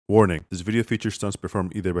Warning, this video features stunts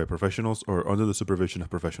performed either by professionals or under the supervision of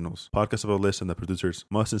professionals. Podcast About Lists and the producers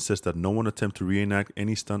must insist that no one attempt to reenact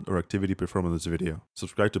any stunt or activity performed in this video.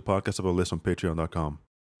 Subscribe to Podcast About Lists on patreon.com.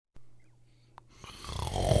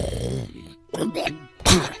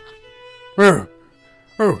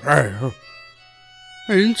 I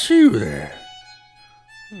didn't see you there.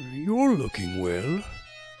 You're looking well.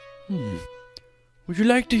 Would you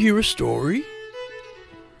like to hear a story?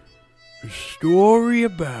 A story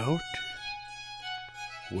about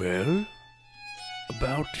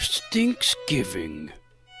Stinksgiving.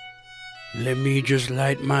 Let me just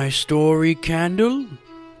light my story candle.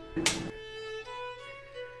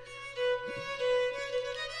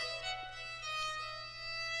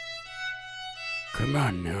 Come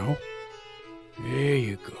on now. There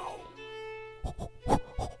you go.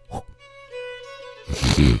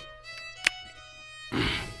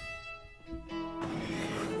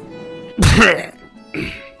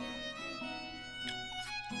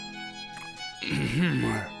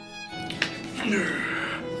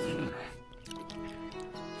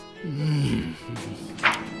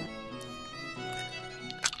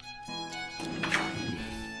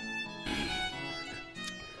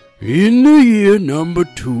 In the year number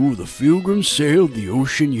 2, the Pilgrims sailed the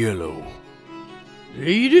ocean yellow.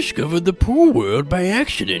 They discovered the pool world by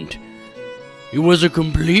accident. It was a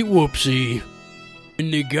complete whoopsie.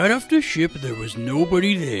 When they got off the ship, there was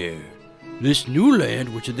nobody there. This new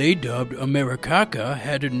land, which they dubbed Americaca,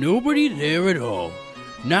 had nobody there at all.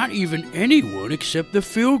 Not even anyone except the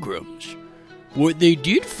Pilgrims. What they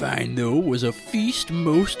did find, though, was a feast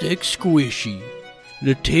most exquishy.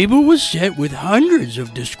 The table was set with hundreds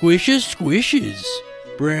of disquishes squishes.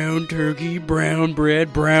 Brown turkey, brown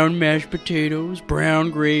bread, brown mashed potatoes, brown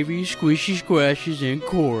gravy, squishy squashes, and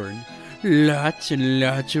corn. Lots and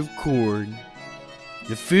lots of corn.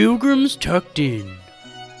 The Pilgrims tucked in,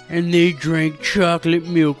 and they drank chocolate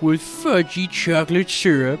milk with fudgy chocolate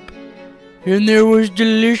syrup. And there was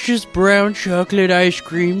delicious brown chocolate ice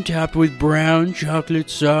cream topped with brown chocolate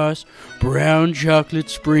sauce, brown chocolate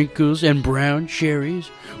sprinkles, and brown cherries,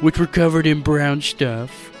 which were covered in brown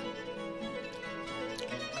stuff.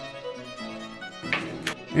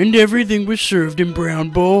 And everything was served in brown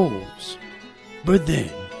bowls. But then,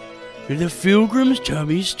 the Pilgrims'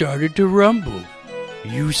 tummies started to rumble.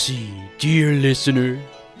 You see, dear listener,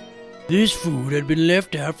 this food had been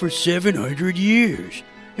left out for 700 years.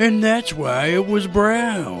 And that's why it was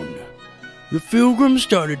brown. The Pilgrims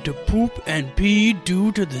started to poop and pee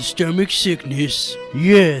due to the stomach sickness.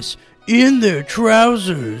 Yes, in their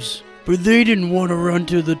trousers. But they didn't want to run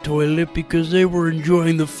to the toilet because they were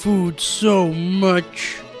enjoying the food so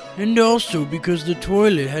much. And also because the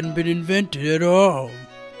toilet hadn't been invented at all.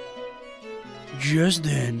 Just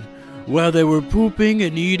then, while they were pooping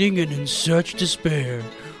and eating and in such despair,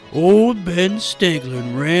 Old Ben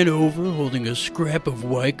Stanklin ran over holding a scrap of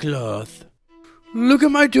white cloth. "Look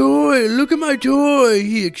at my toy! Look at my toy!"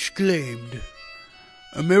 he exclaimed.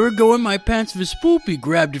 Amerigo in my pants Vespucci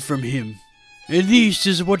grabbed it from him. "And this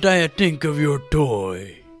is what I think of your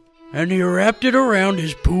toy." And he wrapped it around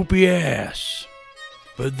his poopy ass.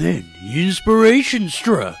 But then inspiration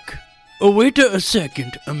struck. "Oh, wait a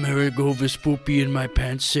second," Amerigo Vespucci in my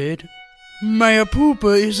pants said. My poop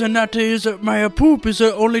is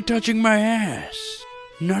only touching my ass,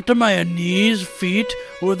 not my knees, feet,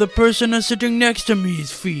 or the person sitting next to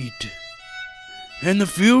me's feet. And the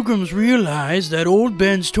Pilgrims realized that Old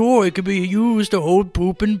Ben's toy could be used to hold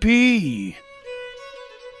poop and pee.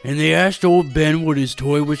 And they asked Old Ben what his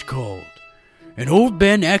toy was called, and Old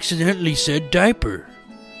Ben accidentally said diaper.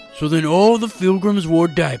 So then all the Pilgrims wore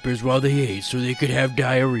diapers while they ate so they could have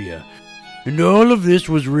diarrhea. And all of this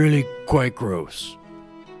was really quite gross.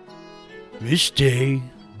 This day,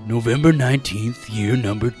 November 19th, year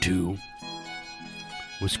number 2,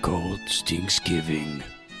 was called Stinksgiving.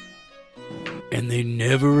 And they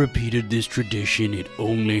never repeated this tradition, it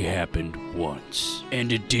only happened once.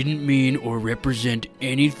 And it didn't mean or represent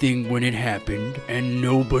anything when it happened, and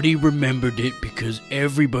nobody remembered it because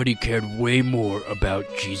everybody cared way more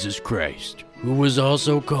about Jesus Christ, who was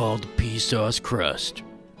also called Pea Sauce Crust.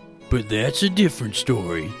 But that's a different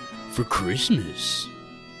story for Christmas.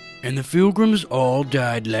 And the Pilgrims all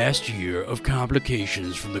died last year of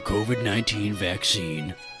complications from the COVID-19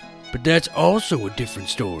 vaccine. But that's also a different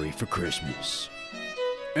story for Christmas.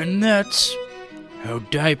 And that's how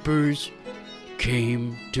diapers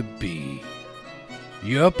came to be.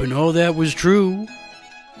 Yup, and all that was true.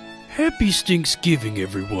 Happy Stinksgiving,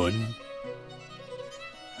 everyone.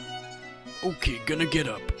 Okay, gonna get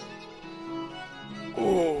up.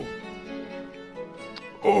 Oh.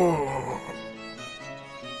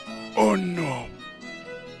 Oh no.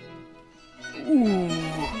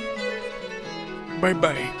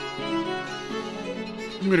 Bye-bye.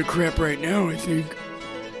 I'm gonna crap right now, I think.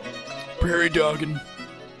 Prairie dogging.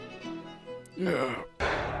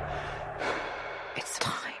 It's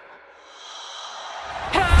time.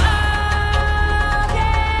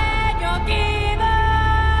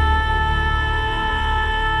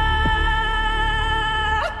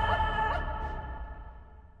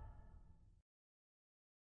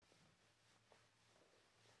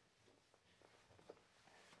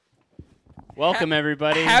 Welcome,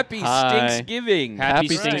 everybody. Happy Hi. Stinksgiving. Happy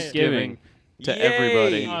Happy Thanksgiving. to Yay.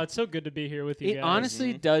 everybody. Oh, it's so good to be here with you It guys.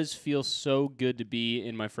 honestly does feel so good to be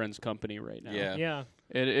in my friend's company right now. Yeah. Yeah.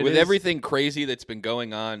 It With is- everything crazy that's been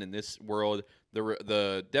going on in this world,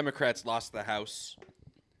 the Democrats lost the House.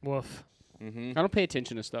 Woof. Mm-hmm. I don't pay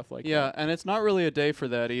attention to stuff like Yeah, that. and it's not really a day for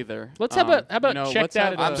that either. Let's how about check let's that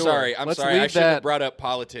have at I'm the a- door. sorry. Let's I leave should have that- brought up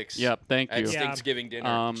politics. Yep, thank you. At Yeah. Thanksgiving dinner.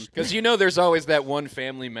 Um, Because there's always that one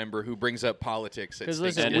family member who brings up politics. Because At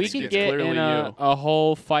listen, Thanksgiving we it's can dinner. get clearly in a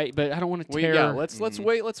whole fight, but I don't want to We, tear. yeah, let's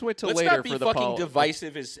wait. Let's wait till Let's later not be for the fucking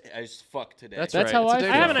divisive as fuck today. That's That's right. how It's a I day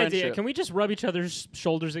feel. I for have an idea. friendship. Can we just rub each other's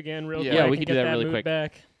shoulders again real Yeah. quick? Yeah, we and can do get that really mood quick.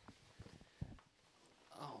 Back?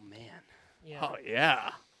 Oh man, Yeah. Oh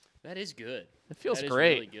yeah, that is good. it feels That is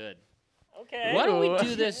great. really good. Okay. Why don't we Ooh.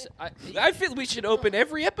 do this? I feel we should open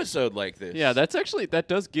every episode like this. Yeah, that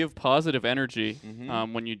does give positive energy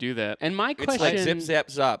Mhm. when you do that. And my It's question: like zip zap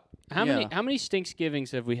zop. how Yeah. many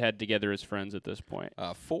Stinksgivings have we had together as friends at this point?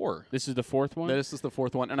 4. This is the fourth one. This is the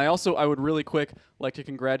fourth one, and I would really quick like to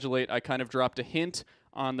congratulate. I kind of dropped a hint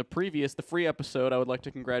on the free episode. I would like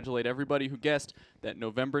to congratulate everybody who guessed that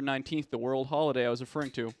November 19th, the world holiday I was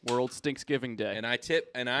referring to, World Stinksgiving Day. And I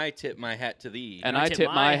tip my hat to thee. And I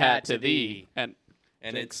tip my hat to thee.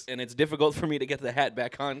 And it's difficult for me to get the hat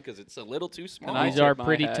back on because it's a little too small. And I These tip are my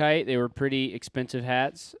pretty hat. tight. They were pretty expensive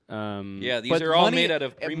hats. Yeah, these but are all money- made out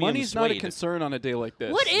of premium money's suede. not a concern on a day like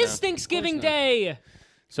this. What is Thanksgiving Day?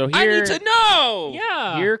 So I here, need to know.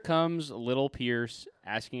 Yeah. here comes little Pierce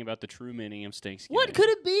asking about the true meaning of Thanksgiving. What could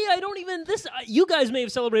it be? I don't even. You guys may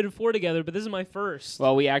have celebrated 4 together, but this is my first.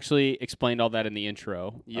 Well, we actually explained all that in the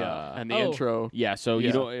intro. Yeah, and the Oh. intro. Yeah, so Yeah.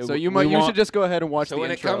 you don't. So we you want- should just go ahead and watch So the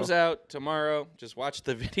when intro. it comes out tomorrow, just watch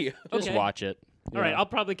the video. just Okay. watch it. All right, I'll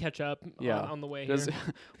probably catch up Yeah. on the way Does-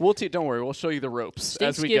 here. don't worry, we'll show you the ropes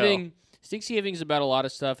as we go. Thanksgiving's about a lot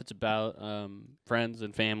of stuff. It's about friends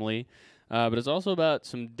and family, but it's also about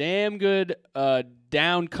some damn good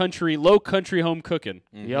down country, low country home cooking.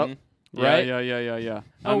 Yep. Right? Yeah.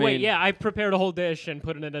 Oh, wait, mean- yeah, I prepared a whole dish and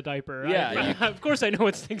put it in a diaper. Yeah. Of course I know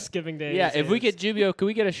it's Thanksgiving Day. Yeah, as if we is. get Jubio, could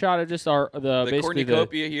we get a shot of just the basically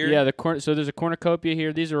cornucopia here? Yeah, so there's a cornucopia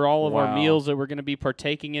here. These are all of our Wow. meals that we're going to be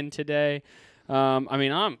partaking in today. I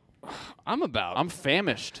mean, I'm about. I'm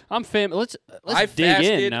famished. Let's I dig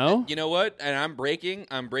fasted. in. No. You know what? And I'm breaking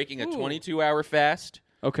a Ooh. 22-hour fast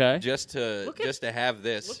Okay. just to have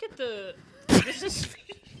this. Look at the. This is.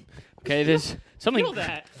 Okay. There's something. Feel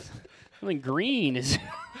that. Something green is.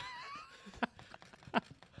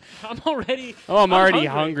 I'm already. Oh, I'm already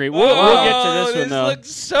hungry. We'll get to this one though.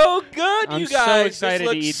 Looks so good, I'm you so guys. excited this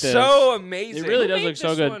to looks eat this. so amazing. It really Who does made look so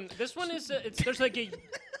this good. one? This one is. There's like a.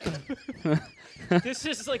 This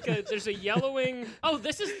is like a. There's a yellowing. Oh,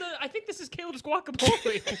 this is the. I think this is Caleb's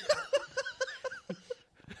guacamole.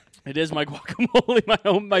 It is my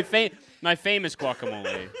guacamole, my famous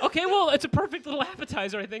guacamole. Okay, well, it's a perfect little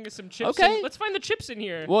appetizer. I think with some chips. Okay. Let's find the chips in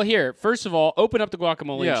here. Well, here, first of all, open up the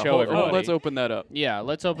guacamole Yeah, and show everybody. let's open that up. Yeah,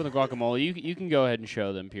 let's open the guacamole. You can go ahead and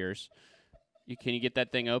show them, Pierce. Can you get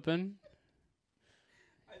that thing open?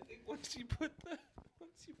 I think once you put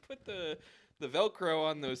the Velcro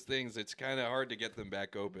on those things, it's kind of hard to get them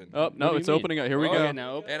back open. Oh What no, do you it's mean? opening up. Here we Oh, go. Okay,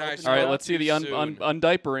 now And I open All right, it up. let's see the Soon.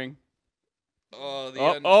 undiapering. Oh,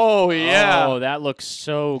 Oh yeah, Oh, that looks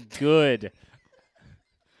so good.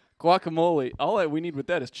 guacamole. All that we need with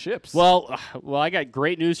that is chips. well, I got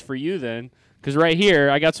great news for you then, because right here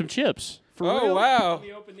I got some chips. for oh real? wow.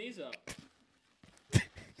 me open these up.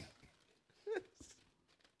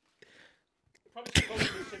 Probably should open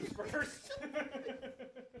the chips first.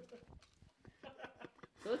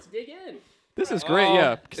 So let's dig in. This is great. Oh,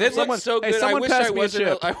 Yeah, it looks so good. Hey, someone pass me a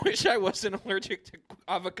chip. I wish I wasn't allergic to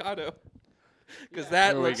avocado, because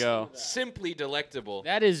that There we looks go. simply delectable.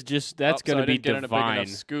 That's Oh, going so I to be didn't get in a big divine. enough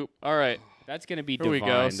scoop. All right, That's going to be Here we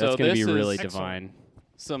divine. go. That's So going to be this really is- divine.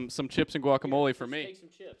 some chips and guacamole for me. Take some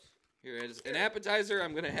chips. Here it is. An appetizer.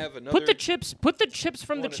 I'm gonna have another. Put the chips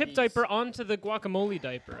from the One of chip these. diaper onto the guacamole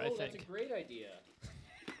diaper. I Oh, that's a think. great idea.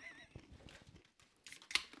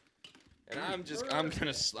 And I'm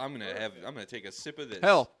gonna take a sip of this.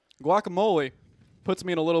 Hell, guacamole puts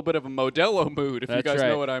me in a little bit of a Modelo mood, if you That's guys right.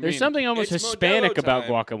 know what I mean. There's something almost It's Hispanic Modelo about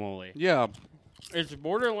time. guacamole. Yeah. It's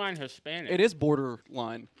borderline Hispanic. It is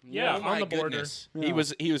borderline. Yeah, Oh on my the border. goodness. Yeah.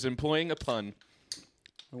 He was employing a pun.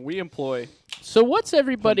 We employ So what's the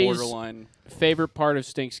everybody's borderline. favorite part of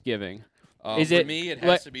Thanksgiving? Is For it me, it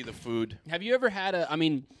what- has to be the food. Have you ever had a? I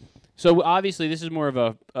mean, so obviously this is more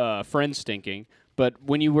of a friend stinking. But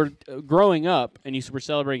when you were growing up and you were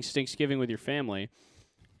celebrating Thanksgiving with your family,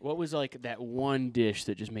 what was like that one dish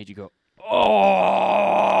that just made you go,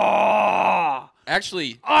 oh,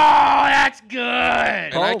 Actually, that's good?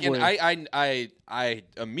 and Probably. I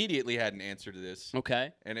immediately had an answer to this,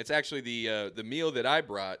 Okay. and it's actually the meal that I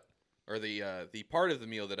brought, or the part of the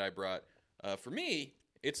meal that I brought. For me,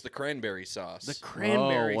 it's the cranberry sauce. The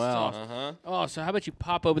cranberry Oh, wow. sauce. Oh, so how about you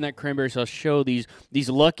pop open that cranberry sauce, show these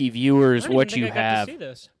lucky viewers I don't what even you think I got have. to see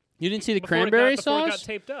this. You didn't see the Before it got- cranberry before it got sauce?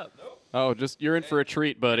 taped up. Oh, just you're in for a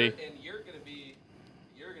treat, buddy. And you're gonna be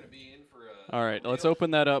in for a All right, let's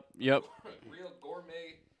open that up. Yep. real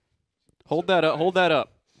gourmet. Hold that up. Hold that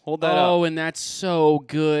up. Hold that Oh, up. and that's so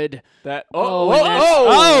good. That. Oh, Oh, and that's-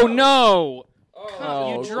 oh, oh no!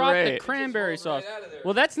 Oh, You dropped the great. cranberry sauce. right out of there.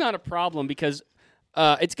 Well, that's not a problem because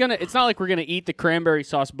it's not like we're gonna eat the cranberry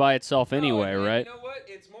sauce by itself anyway, and right? You know what?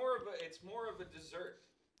 It's more of a dessert.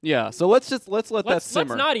 Yeah. So let's let that Let's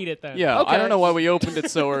simmer. not eat it then. Yeah. Okay. I don't know why we opened it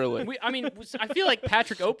so early. I feel like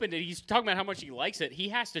Patrick opened it. He's talking about how much he likes it. He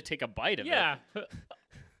has to take a bite of Yeah. it.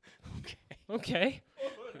 Okay.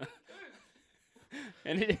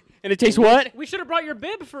 And it tastes what? We should have brought your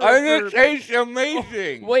bib for. It tastes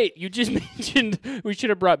amazing. Wait, you just mentioned we should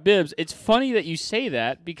have brought bibs. It's funny that you say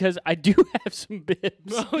that because I do have some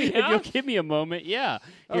bibs. Oh, If yeah? you'll give me a moment, yeah.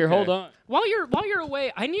 Here, Okay. hold on. While you're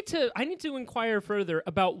away, I need to inquire further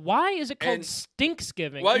about why is it called And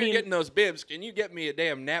Stinksgiving? While I you're mean, getting those bibs, can you get me a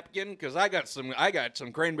damn napkin? Because I got some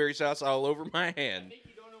cranberry sauce all over my hand.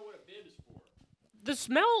 the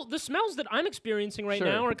smells that I'm experiencing right Sure.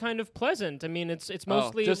 now are kind of pleasant. I mean, it's Oh,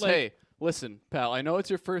 mostly just like hey, listen, pal. I know it's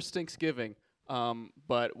your first Thanksgiving,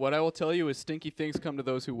 but what I will tell you is stinky things come to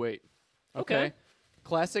those who wait. Okay.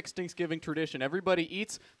 Classic Thanksgiving tradition. Everybody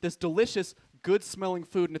eats this delicious, good-smelling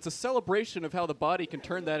food, and it's a celebration of how the body can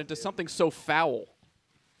turn that into something so foul,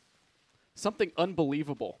 something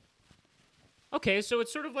unbelievable. okay, so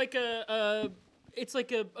it's sort of like it's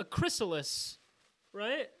like a chrysalis,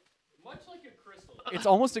 right? Much like a crystal. It's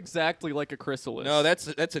almost exactly like a chrysalis. No, that's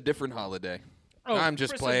a different holiday. Oh, I'm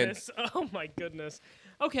just playing. chrysalis. Oh my goodness.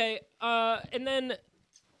 Okay, and then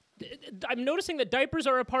I'm noticing that diapers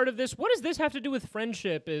are a part of this. What does this have to do with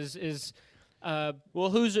friendship? Well,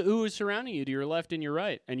 who is surrounding you to your left and your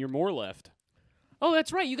right, and your more left? Oh,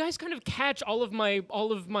 that's right. You guys kind of catch all of my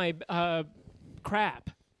crap.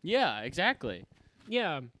 Yeah, exactly.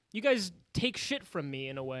 Yeah, you guys take shit from me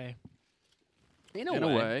in a way. In in a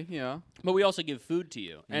way, yeah. But we also give food to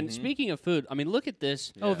you. And speaking of food, I mean, look at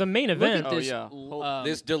this. Oh, the main Look event. at this. yeah.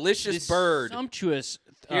 This delicious this bird. sumptuous.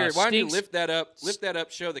 Here, why don't you stinks- lift that up? Lift that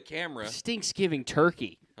up. Show the camera. Thanksgiving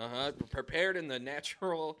turkey. Prepared in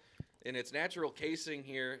its natural casing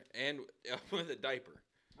here, and with a diaper.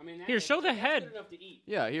 I mean, Here, show the head. enough to eat.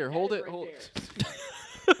 Yeah, here, hold it. Right Hold.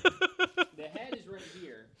 The head is right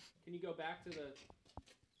here. Can you go back to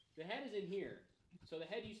the head is in here. So the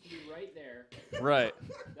head used to be right there. Right.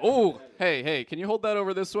 Oh, hey, can you hold that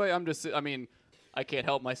over this way? I can't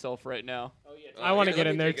help myself right now. Oh yeah. I want to here, get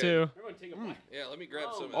let in me there take a- too. Everyone take a bite. Yeah, let me grab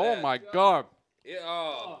some of Oh that. my god.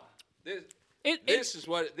 Yeah, this It this is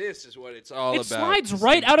what it's all it about. slides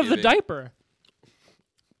right out of the Thanksgiving. diaper.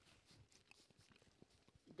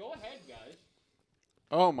 Go ahead, guys.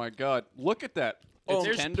 Oh my god. Look at that. It's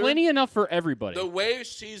There's tender. plenty enough for everybody. The way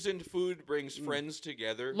seasoned food brings friends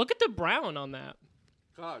together. Look at the brown on that.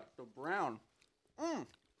 God, the brown.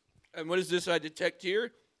 And what is this I detect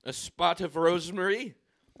here? A spot of rosemary.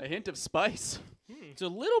 A hint of spice. It's a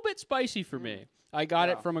little bit spicy for me. I got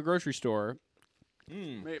it from a grocery store.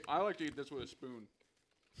 Mate, I like to eat this with a spoon.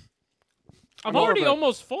 I'm more of already a-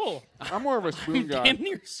 almost full. I'm more of a spoon guy. Damn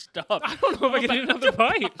near stuffed. I don't know if I can eat another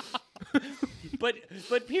bite.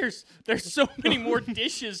 But Pierce, there's so many more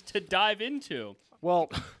dishes to dive into.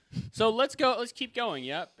 Well, So let's go. Let's keep going.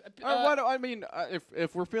 Yeah.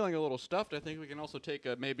 if we're feeling a little stuffed, I think we can also take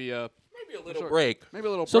Maybe a little Sure. break. maybe a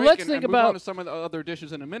little So break let's and, think and move on about- to some of the other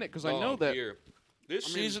dishes in a minute because I Oh, know that dear. This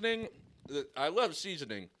seasoning, I love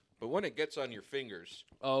seasoning, but when it gets on your fingers,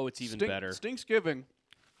 Oh, it's even better. Stinksgiving.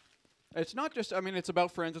 It's not just. it's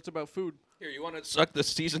about friends. It's about food. here, you want to suck the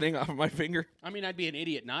seasoning off of my finger? I mean, I'd be an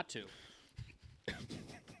idiot not to.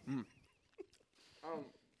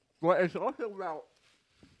 Well, it's also about.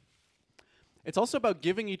 It's also about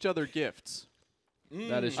giving each other gifts.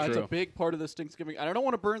 That is That's a true. big part of this Thanksgiving. And I don't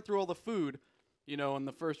want to burn through all the food, You know, in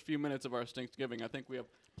the first few minutes of our Thanksgiving, I think we have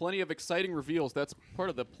plenty of exciting reveals. That's part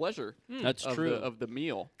of the pleasure. That's of true. of the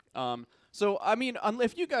meal. So I mean,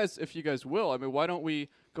 if you guys will, I mean, why don't we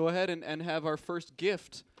go ahead and have our first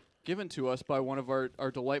gift given to us by one of our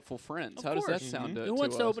delightful friends? How does that sound? Who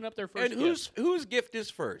wants to open up their first And gift? whose gift is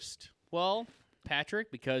first? Well,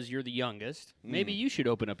 Patrick, because you're the youngest, maybe you should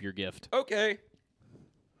open up your gift. Okay.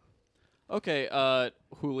 Okay,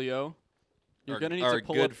 Julio, you're gonna need our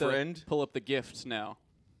to good friend. pull up the gifts now.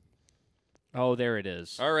 Oh, there it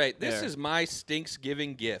is. All right, this There. is my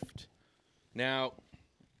Stinksgiving gift. Now,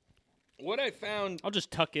 what I found. I'll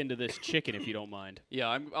just tuck into this chicken if you don't mind.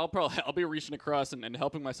 Yeah, I'll be reaching across and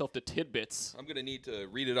helping myself to tidbits. I'm gonna need to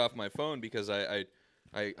read it off my phone because I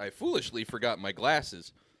foolishly forgot my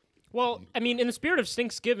glasses. Well, I mean, in the spirit of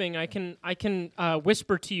Thanksgiving, I can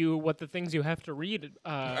whisper to you what the things you have to read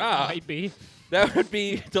might be. That would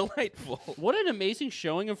be delightful. What an amazing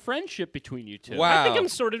showing of friendship between you two. Wow. I think I'm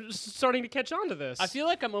sort of starting to catch on to this. I feel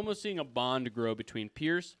like I'm almost seeing a bond grow between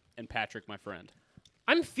Pierce and Patrick, my friend.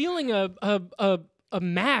 I'm feeling a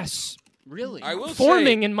mass Really? I will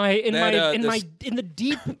forming say in my that, in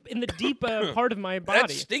the deep part of my that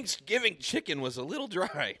body. Thanksgiving chicken was a little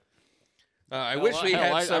dry. I Hell, wish we hell,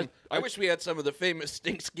 had I- some. I- I wish we had some of the famous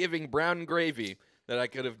Thanksgiving brown gravy that I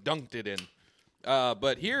could have dunked it in.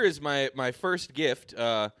 But here is my first gift.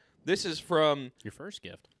 This is from Your first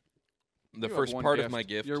gift. the You have first one part gift. of my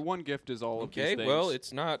gift. Your one gift is all of Okay, these things. well,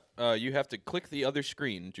 it's not. You have to click the other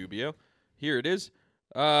screen, Jubio. Here it is.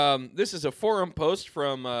 This is a forum post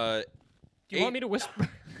from Do you want me to whisper?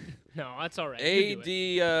 No, that's all right. You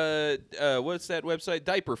do it. what's that website?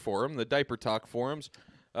 Diaper Forum, the Diaper Talk forums.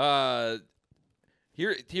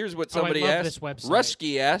 Here's what somebody love asked. this website.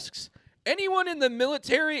 Rusky asks, anyone in the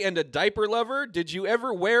military and a diaper lover, did you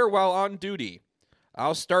ever wear while on duty?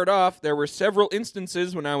 I'll start off. There were several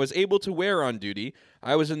instances when I was able to wear on duty.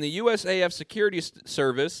 I was in the USAF Security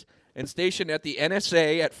Service and stationed at the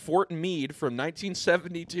NSA at Fort Meade from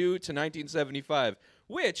 1972 to 1975,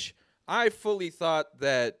 which I fully thought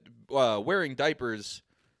that wearing diapers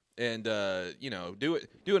and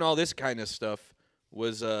doing all this kind of stuff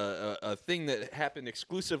was a thing that happened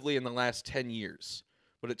exclusively in the last 10 years.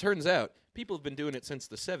 But it turns out people have been doing it since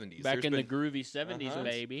the 70s. Back There's in the been- groovy 70s, Uh-huh.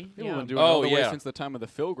 baby. People Yeah. have been doing it Oh, all the way yeah. since the time of the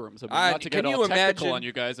Pilgrims. I mean, I- not to can get you all technical imagine- on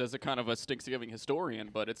you guys as a kind of a Thanksgiving historian,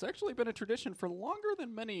 but it's actually been a tradition for longer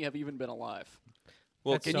than many have even been alive.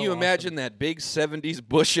 Well, That's can so you imagine that big 70s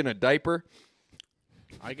bush in a diaper?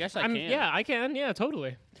 I guess I I'm, can. yeah, I can. Yeah,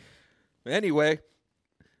 totally. Anyway,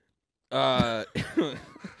 I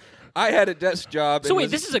had a desk job. So and wait,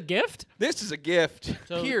 was- this is a gift? this is a gift.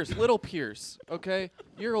 So, Pierce, little Pierce, okay?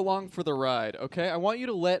 You're along for the ride, okay? I want you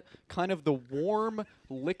to let kind of the warm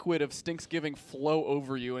liquid of Stinksgiving flow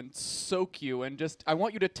over you and soak you and just, I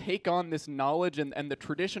want you to take on this knowledge and the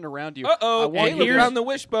tradition around you. I Uh-oh, want Caleb you to- found the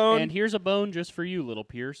wishbone. and here's a bone just for you, little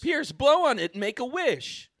Pierce. Pierce, blow on it and make a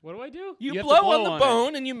wish. What do I do? You, You have to blow, blow on the on it.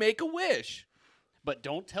 bone and you make a wish. But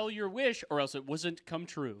don't tell your wish, or else it wasn't come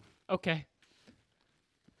true. Okay.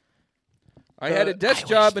 I had a desk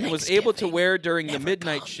job and was able to wear during the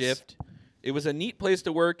midnight shift. It was a neat place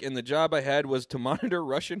to work, and the job I had was to monitor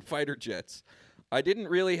Russian fighter jets. I didn't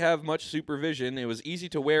really have much supervision. It was easy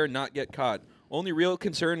to wear and not get caught. Only real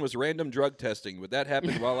concern was random drug testing, but that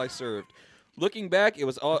happened while I served. Looking back, it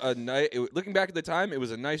was looking back at the time, it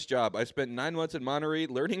was a nice job. I spent 9 months in Monterey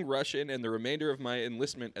learning Russian, and the remainder of my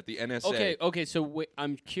enlistment at the NSA. Okay. So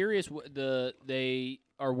I'm curious. They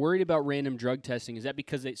are worried about random drug testing. Is that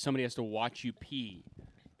because somebody has to watch you pee?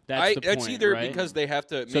 That's the point, it's either right? because they have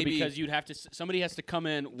to. so Maybe because you'd have to. Somebody has to come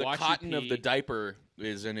in, the watch cotton you of pee. the diaper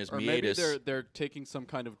is in his Or maybe meatus. they're taking some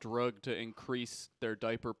kind of drug to increase their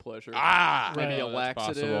diaper pleasure. Ah! Maybe Right. a That's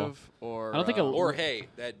possible. laxative or I don't think a- Or hey,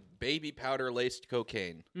 that baby powder laced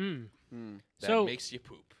cocaine Mm. that So- makes you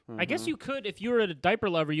poop. I guess you could, if you were a diaper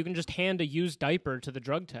lover, you can just hand a used diaper to the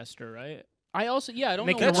drug tester, right? I also, I don't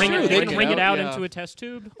They know. can That's wring true. it, They they can wring it out yeah. into a test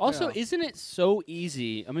tube. Also, Yeah. isn't it so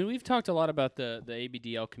easy? I mean, we've talked a lot about the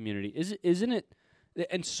ABDL community. Isn't it?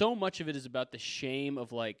 And so much of it is about the shame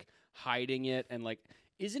of like hiding it and like,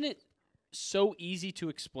 isn't it so easy to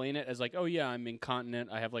explain it as like, oh yeah, I'm incontinent.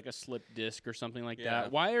 I have like a slip disc or something like Yeah.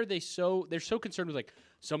 that. Why are they so? They're so concerned with like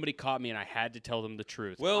somebody caught me and I had to tell them the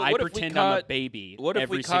truth. Well, I what if we pretend I'm a caught- baby. What if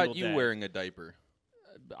every we caught single you day. wearing a diaper?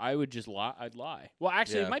 I would just lie. I'd lie. Well,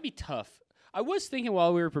 actually, Yeah. it might be tough. I was thinking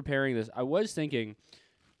while we were preparing this, I was thinking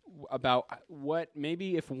about what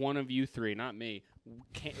maybe if one of you three, not me,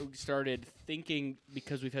 started thinking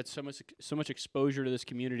because we've had so much exposure to this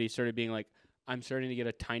community, started being like, I'm starting to get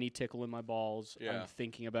a tiny tickle in my balls. Yeah. I'm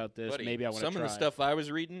thinking about this. Buddy, Maybe I want to some try. of the stuff I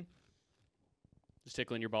was reading. Just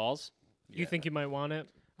tickling your balls. You think you might want it?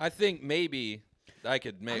 I think maybe I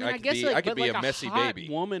could make. I guess like, I could but be like a messy hot baby.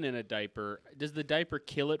 woman in a diaper. Does the diaper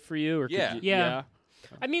kill it for you? Or could Yeah. you- Yeah.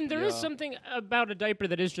 I mean, there is Yeah. something about a diaper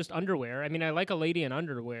that is just underwear. I mean, I like a lady in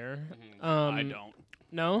underwear. I don't.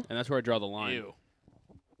 No. And that's where I draw the line. Ew.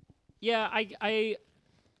 Yeah, I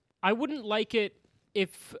wouldn't like it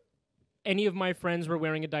if any of my friends were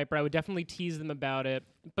wearing a diaper. I would definitely tease them about it.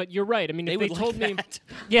 But you're right. I mean, if they would told like me, that.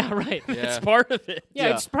 yeah, right. Yeah. It's part of it. Yeah,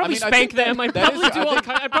 Yeah. I'd probably I mean, I spank think that- them. I'd that probably is- do I all think-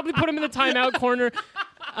 I'd probably put them in the timeout corner.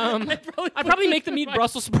 I'd probably make them eat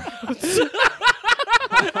Brussels sprouts.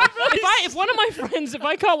 If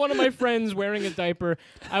I caught one of my friends wearing a diaper,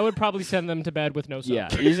 I would probably send them to bed with no soap.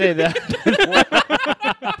 Yeah, you say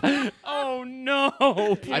that. Oh no!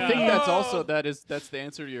 I think that's also that's the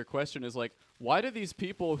answer to your question is like, why do these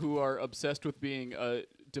people who are obsessed with being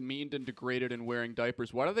demeaned and degraded and wearing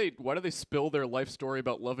diapers, why do they spill their life story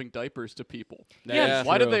about loving diapers to people? Yeah,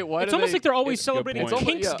 Why do they? Why It's do almost they, like they're always Good celebrating point. It's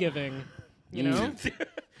almost- Kinksgiving. You know?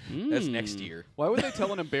 That's next year. Why would they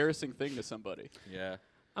tell an embarrassing thing to somebody? Yeah.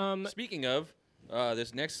 Um, Speaking of,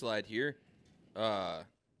 this next slide here,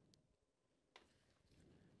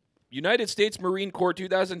 United States Marine Corps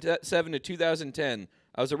 2007 to 2010.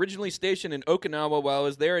 I was originally stationed in Okinawa. While I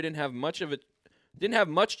was there, I didn't have much of a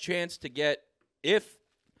chance to get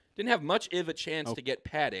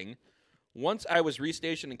padding. Once I was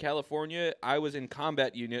restationed in California, I was in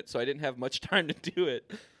combat unit, so I didn't have much time to do it.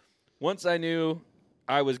 Once I knew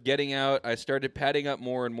I was getting out, I started padding up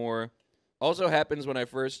more and more. Also happens when I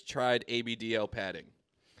first tried ABDL padding.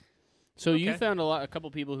 So you Okay. found a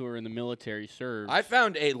couple people who were in the military served. I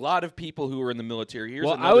found a lot of people who were in the military. Here's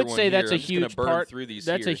well, another I would one say that's here. a I'm just gonna huge burn part. through these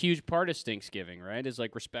That's here. a huge part of Thanksgiving, right? Is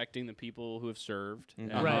like respecting the people who have served,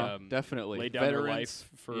 and, Right. Definitely. lay down their Veterans,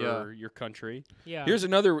 life for yeah. your country. yeah. Here's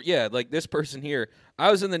another, like this person here.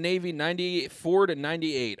 I was in the Navy 94 to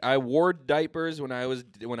 98. I wore diapers when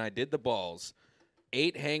I did the balls.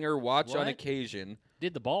 8 hanger watch on What? occasion.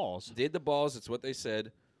 Did the balls? Did the balls, it's what they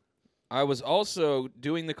said. I was also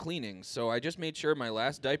doing the cleaning, so I just made sure my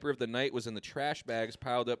last diaper of the night was in the trash bags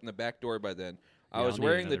piled up in the back door by then. I Yeah, was I'll need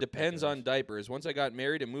wearing the another pair of Depends on diapers. Once I got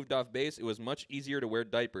married and moved off base, it was much easier to wear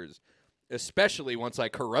diapers, especially once I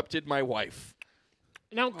corrupted my wife.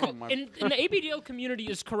 Now, my- in the ABDL community,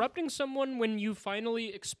 is corrupting someone when you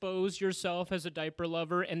finally expose yourself as a diaper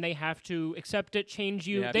lover and they have to accept it, change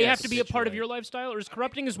you? Yeah, They have yes. to be a part of Right. your lifestyle? Or is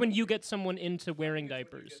corrupting is when you get someone into wearing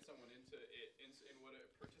diapers?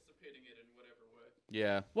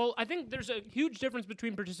 Yeah. Well, I think there's a huge difference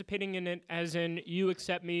between participating in it as in you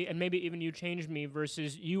accept me and maybe even you change me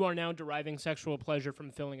versus you are now deriving sexual pleasure from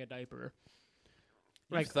filling a diaper.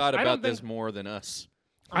 You've thought I about don't think- this more than us.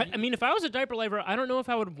 I mean, if I was a diaper lover, I don't know if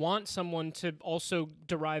I would want someone to also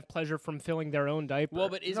derive pleasure from filling their own diaper. Well,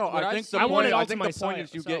 but is No, what I I've think seen- the I want point. it all I to think the myself. point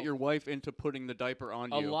is you get your wife into putting the diaper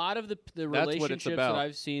on a you. lot of the That's what it's relationships about. that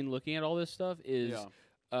I've seen looking at all this stuff is,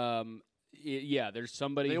 there's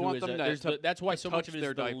somebody They who want is them a, to- there's to- the, that's why to so much touch of it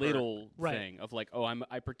their is the diaper. little Right. thing of like, oh,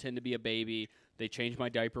 I pretend to be a baby. They change my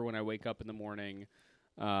diaper when I wake up in the morning.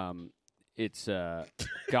 It's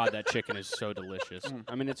God, that chicken is so delicious.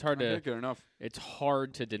 I mean, it's hard I to can't get enough. it's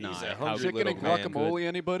hard to deny a how hungry Chicken little and man. guacamole,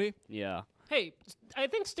 anybody? yeah. hey, I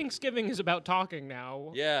think Thanksgiving is about talking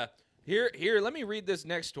now. Yeah. Here, let me read this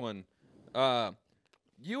next one.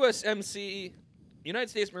 USMC, United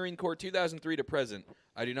States Marine Corps, 2003 to present.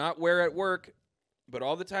 I do not wear at work, but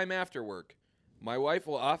all the time after work. My wife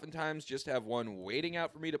will oftentimes just have one waiting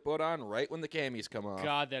out for me to put on right when the camis come off.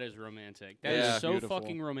 God, that is romantic. That is Yeah. so Beautiful.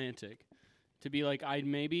 fucking romantic. To be like,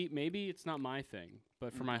 maybe it's not my thing,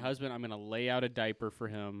 but for my husband, I'm gonna lay out a diaper for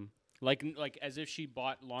him, like as if she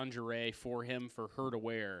bought lingerie for him for her to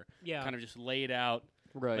wear. Yeah. Kind of just lay it out,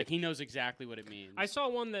 Right. like he knows exactly what it means. I saw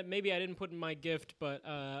one that maybe I didn't put in my gift, but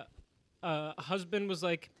a husband was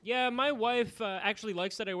like, "Yeah, my wife actually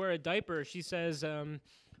likes that I wear a diaper." She says,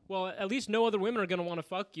 "Well, at least no other women are gonna want to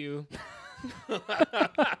fuck you."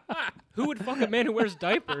 Who would fuck a man who wears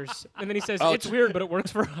diapers? And then he says, Oh, "It's weird, but it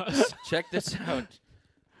works for us." Check this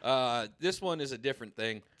out. This one is a different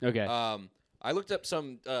thing. okay. I looked up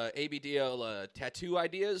some ABDL tattoo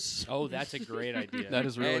ideas. Oh, that's a great idea. That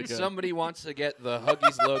is really and good. somebody wants to get the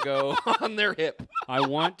Huggies logo on their hip. I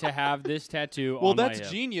want to have this tattoo Well, on my that's hip.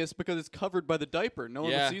 genius because it's covered by the diaper. No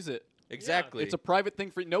one Yeah. sees it. Exactly. It's a private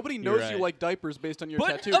thing for nobody knows you right. like diapers based on your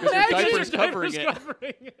But tattoo because your imagine diaper's covering it.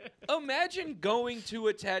 Covering it. Imagine going to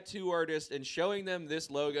a tattoo artist and showing them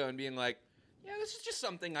this logo and being like, Yeah, this is just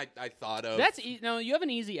something I thought of. That's no. You have an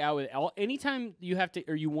easy out with it. Anytime you have to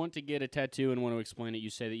or you want to get a tattoo and want to explain it, you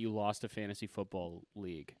say that you lost a fantasy football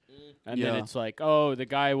league, and then Yeah. it's like, oh, the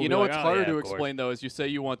guy will. You be know like, what's "Oh, harder yeah, to of course." explain though is you say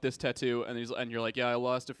you want this tattoo, and you're like, yeah, I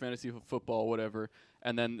lost a fantasy football, whatever.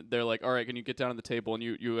 And then they're like, all right, can you get down on the table and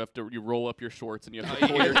you have to roll up your shorts and you have to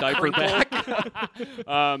pull your diaper back.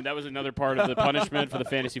 That was another part of the punishment for the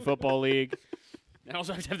fantasy football league. And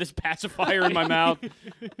also, I have to have this pacifier in my mouth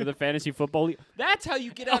for the fantasy football league. That's how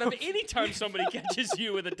you get out of any time somebody catches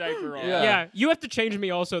you with a diaper on. Yeah. Yeah, you have to change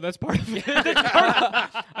me also. That's part of it.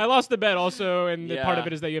 I lost the bet also, and the part of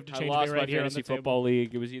it is that you have to I change lost me right my here on fantasy the table. football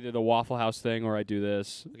league. It was either the Waffle House thing or I do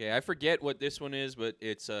this. Okay, I forget what this one is, but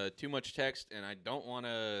it's too much text, and I don't want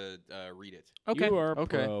to read it. Okay. You are a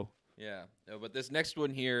Okay. pro. Yeah, but this next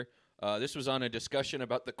one here, this was on a discussion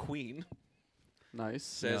about the Queen. Nice.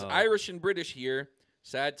 Says No. Irish and British here.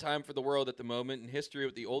 Sad time for the world at the moment in history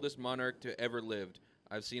with the oldest monarch to ever lived.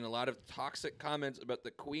 I've seen a lot of toxic comments about the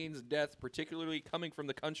Queen's death, particularly coming from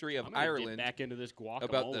the country of I'm gonna dip Ireland, back into this guacamole.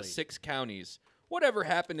 about the 6 counties. Whatever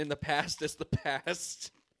happened in the past is the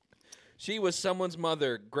past. She was someone's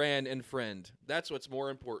mother, gran, and friend. That's what's more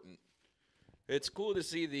important. It's cool to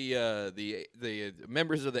see the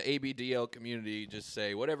members of the ABDL community just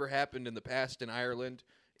say whatever happened in the past in Ireland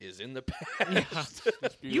is in the past.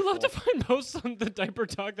 You love to find posts on the diaper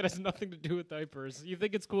talk that has nothing to do with diapers. You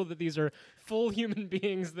think it's cool that these are full human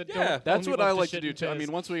beings that Yeah, don't. That's only what love I to like to shit do and too. I piss.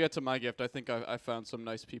 mean, once we get to my gift, I think I found some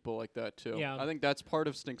nice people like that too. Yeah. I think that's part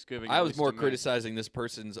of Stinksgiving. I at was least more to me. criticizing this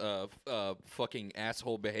person's fucking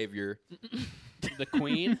asshole behavior. the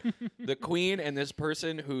Queen. The Queen and this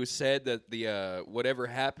person who said that the whatever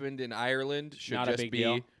happened in Ireland should Not a just big be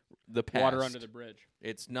deal. the past. Water under the bridge.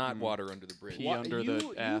 It's not water under the bridge. Pee under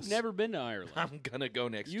the ass. You've never been to Ireland. I'm gonna go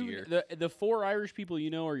next year. The 4 Irish people you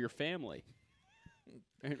know are your family.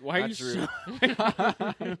 And why are Not you true.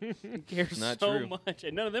 so care Not so true. much?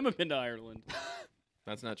 And none of them have been to Ireland.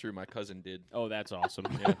 That's not true. My cousin did. Oh, that's awesome.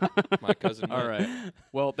 Yeah, my cousin. All went. right.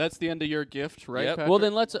 Well, that's the end of your gift, right? Yep. Patrick? Well,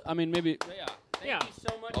 then let's. I mean, maybe. Yeah. Yeah. Thank you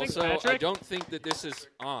so much. Thanks, Also, I Patrick. don't think that this is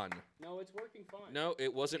on. No, it's working fine. No,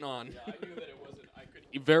 it wasn't on. I knew that it wasn't. I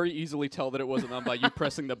could very easily tell that it wasn't on by you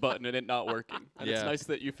pressing the button and it not working. And it's Yeah. nice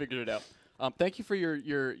that you figured it out. Thank you for your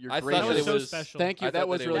I great. thought That was it so was special. Thank you. I That thought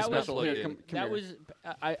was that it really was special. plugged Here, in. come That here. was.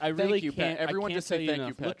 I really you, Pat. can't. Everyone I just can't say tell you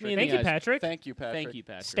thank you, enough. Look me Patrick. in Thank the you, eyes. Patrick. Thank you, Patrick. Thank you,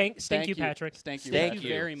 Patrick. Thank you, Patrick. Thank you, Thank Patrick. you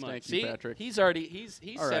very much. Thank See, you, Patrick. he's already he's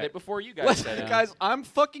All said right. it before you guys Listen, said it. guys, I'm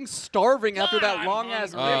fucking starving after that God, long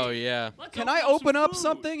ass. I'm Oh yeah. Let's Can I some open up food.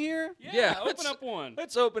 something here? Yeah, open let's- up one.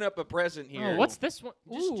 Let's open up a present here. Oh, what's this one?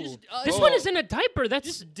 Just- Ooh. just, this oh. one is in a diaper. That's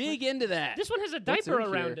Just dig into that. This one has a What's diaper in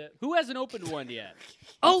around here? it. Who hasn't opened one yet?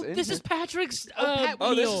 Oh, in this here? is Patrick's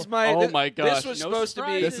Oh, this meal. is my. Oh thi- my gosh. This was No supposed to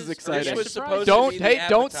be. This is exciting. This was Surprise. supposed Don't to be the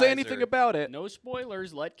don't say appetizer. anything about it. No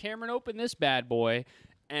spoilers. Let Cameron open this bad boy.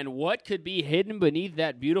 And what could be hidden beneath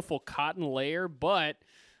that beautiful cotton layer but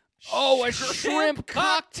a shrimp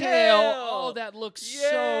cocktail. Oh, that looks so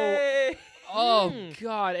Yay! Oh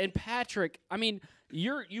God. And Patrick, I mean,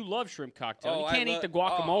 you love shrimp cocktail. Oh, you I can't eat lo- the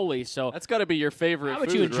guacamole, so That's got to be your favorite. how would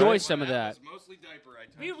food, you enjoy right? some of that? Mostly diaper. I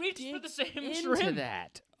We reached for the same Into shrimp.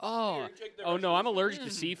 that. Oh. Here, take the Oh rest no, of I'm this. allergic to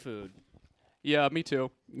seafood. Yeah, me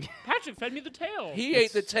too. Patrick fed me the tail. He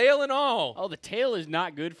ate the tail and all. Oh, the tail is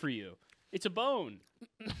not good for you. It's a bone.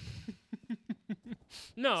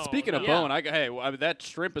 No. Speaking of no. bone, that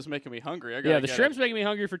shrimp is making me hungry. I gotta Yeah, the get shrimp's it. making me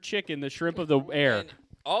hungry for chicken, the shrimp of the air. And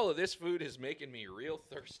all of this food is making me real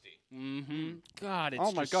thirsty. Mm-hmm. God, it's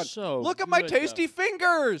Oh my just god! so Look at my good, tasty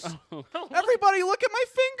fingers. though. Everybody, look at my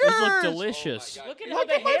Those fingers. look delicious. Oh my God. Look at Look how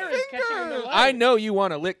the at my hair is catching on the fingers. light. I know you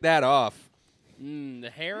want to lick that off. The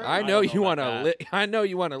hair. I know don't you want about to that. lick. I know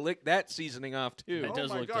you want to lick that seasoning off too. It does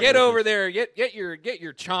my look God. Get delicious. over there. Get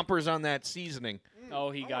your chompers on that seasoning. Oh,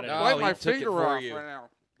 he got it. Oh, Wipe he my took it finger for off you. right now.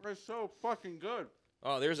 It's so fucking good.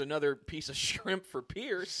 Oh, there's another piece of shrimp for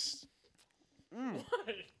Pierce.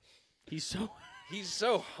 He's so. He's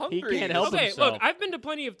so hungry. can't help Okay, himself. look, I've been to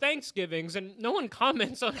plenty of Thanksgivings, and no one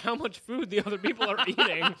comments on how much food the other people are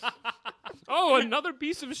eating. Oh, another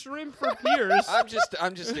piece of shrimp for Pierce.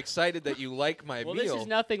 I'm just excited that you like my Well, meal. this is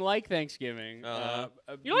nothing like Thanksgiving. Uh-huh.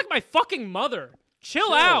 You're like my fucking mother.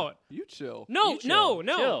 Chill out. You chill. No, You chill. no,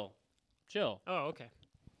 no. Chill. Oh, okay.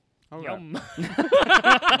 All right. Yum.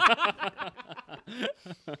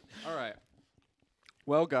 All right.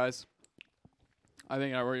 Well, guys, I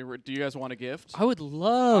think do you guys want a gift? I would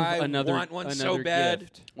love I another. want one another so bad.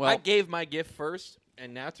 gift. Well, I gave my gift first,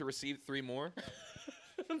 and now to receive 3 more.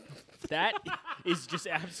 That is just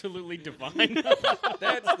absolutely divine.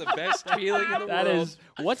 That's the best feeling in the That world. is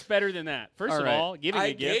what's better than that? First All of right. all, giving I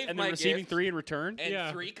a gift gave and my then receiving gift. 3 in return. And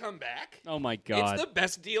Yeah. 3 come back. Oh my god. It's the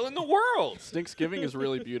best deal in the world. Thanksgiving is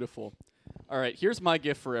really beautiful. All right, here's my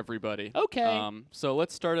gift for everybody. Okay. So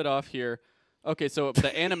let's start it off here. Okay, so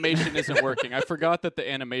the animation isn't working. I forgot that the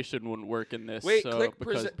animation wouldn't work in this. Wait, so click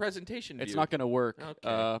because presentation view. it's not going to work.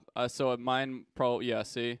 Okay. So mine probably, yeah,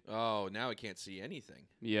 see? Oh, now I can't see anything.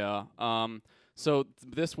 Yeah. So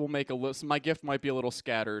this will make a list. My gift might be a little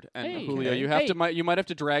scattered, and Hey, Julio, okay. you have Hey. to you might have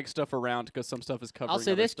to drag stuff around because some stuff is covering. I'll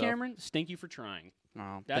say other this, stuff. Cameron. Thank you for trying.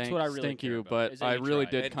 Oh, That's what I really thank care you, about, but is that I you really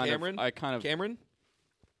tried. did And Cameron? I kind of Cameron?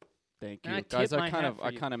 thank And you I guys. tip I my kind hat of for I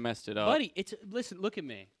you. kind of messed it up. Buddy, listen. Look at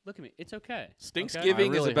me. Look at me. It's okay. Thanksgiving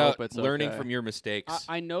I really is about hope it's learning okay. from your mistakes.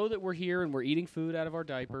 I know that we're here and we're eating food out of our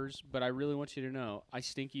diapers, but I really want you to know I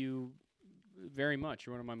stink you very much.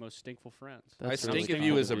 You're one of my most stinkful friends. I That's stink really of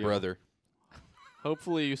you kind as a you. brother.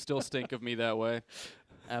 Hopefully, you still stink of me that way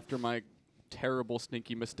after my terrible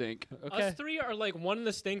stinky mistake. Okay. Us 3 are like 1 in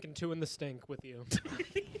the stink and 2 in the stink with you.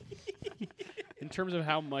 In terms of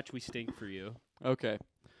how much we stink for you. Okay.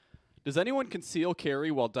 Does anyone conceal carry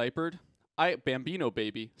while diapered? Bambino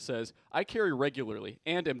Baby says, I carry regularly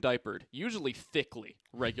and am diapered, usually thickly,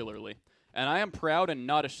 regularly. And I am proud and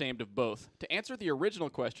not ashamed of both. To answer the original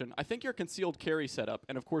question, I think your concealed carry setup,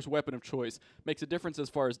 and of course weapon of choice, makes a difference as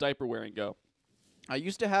far as diaper wearing go. I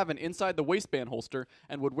used to have an inside the waistband holster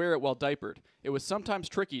and would wear it while diapered. It was sometimes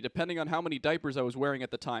tricky depending on how many diapers I was wearing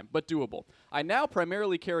at the time, but doable. I now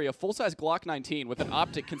primarily carry a full-size Glock 19 with an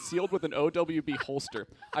optic concealed with an OWB holster.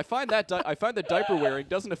 I find that diaper wearing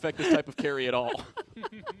doesn't affect this type of carry at all.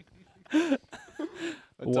 A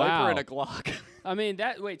diaper and a Glock. I mean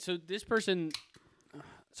that. Wait. So this person.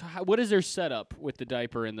 So what is their setup with the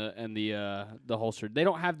diaper and the holster? They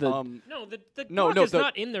don't have the. No, the No, Glock no, is the-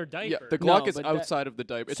 not in their diaper. Yeah, the Glock No, is but that- outside of the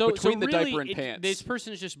diaper. It's so between the really, diaper and it- pants. This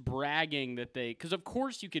person is just bragging that they, because of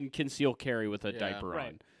course you can conceal carry with a Yeah. diaper Right.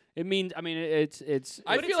 on. It means, I mean, it's.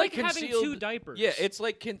 I But feel it's like concealed, having 2 diapers. Yeah, it's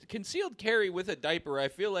like concealed carry with a diaper. I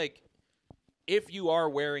feel like if you are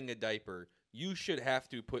wearing a diaper, you should have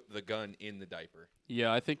to put the gun in the diaper.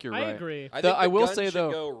 Yeah, I think you're I right. agree. I The- think I the will gun say, should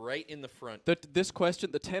though, go right in the front. This question,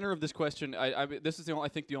 the tenor of this question, this is I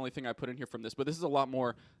think the only thing I put in here from this, but this is a lot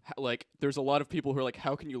more like there's a lot of people who are like,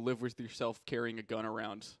 how can you live with yourself carrying a gun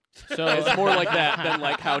around? So It's more like that than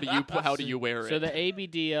like how do you wear So it? the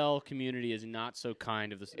ABDL community is not so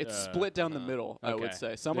kind of this. It's split down the middle, I would okay.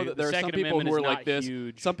 say. Some The- of the there are some Second people Amendment who are is like not this.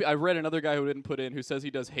 huge. I read another guy who didn't put in who says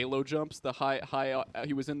he does halo jumps. The high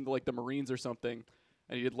he was in like the Marines or something.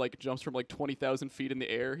 And he did like jumps from like 20,000 feet in the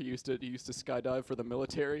air. He used to skydive for the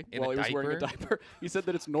military In while a he was wearing a diaper? diaper. He said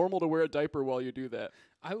that it's normal to wear a diaper while you do that.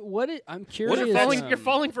 I'm curious. if You're that's- falling, you're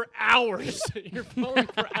falling for hours. You're falling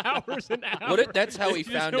for hours and hours. What if that's how he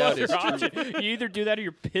There's found no out other his truth? option. You either do that or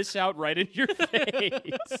you piss out right in your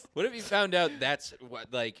face. What if he found out that's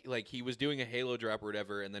what like he was doing a Halo drop or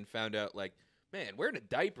whatever, and then found out like, man, wearing a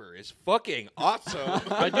diaper is fucking awesome.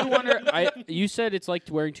 I do wonder. You said it's like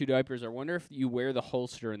wearing 2 diapers. I wonder if you wear the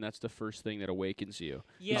holster and that's the first thing that awakens you.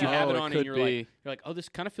 Yeah. You have Oh, it it on could and you're be. like, oh, this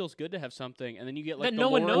kind of feels good to have something, and then you get like That the no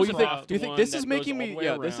one Laura knows you about. Croft do you think one this that is goes making all me the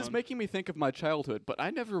way this is around. making me think of my childhood, but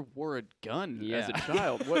I never wore a gun as a Yeah.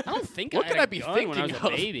 child. What I don't think what I could had I a be gun thinking when I was of? a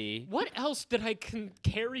baby. What else did I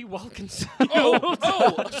carry while concealed?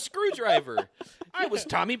 oh, a screwdriver. I was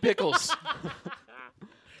Tommy Pickles.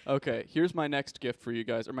 Okay, here's my next gift for you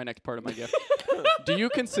guys, or my next part of my gift. Do you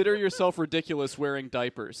consider yourself ridiculous wearing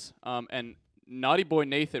diapers? And Naughty Boy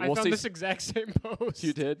Nathan, I we'll found see. this exact same post.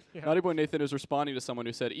 You did? Yeah. Naughty Boy Nathan is responding to someone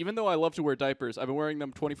who said, even though I love to wear diapers, I've been wearing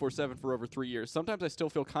them 24/7 for over 3 years. Sometimes I still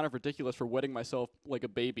feel kind of ridiculous for wetting myself like a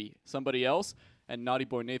baby. Somebody else? And Naughty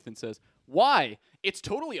Boy Nathan says, why? It's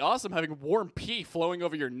totally awesome having warm pee flowing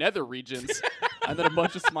over your nether regions. And then a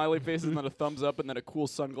bunch of smiley faces, and then a thumbs up, and then a cool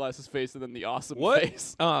sunglasses face, and then the awesome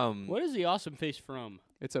face. What is the awesome face from?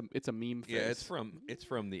 It's a meme face. Yeah, it's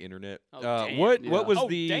from the internet. Oh, damn. What Yeah. was Oh,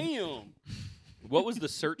 the damn! what was the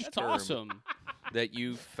search That's term awesome. that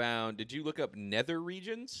you found? Did you look up nether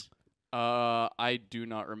regions? I do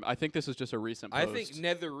not remember. I think this is just a recent post. I think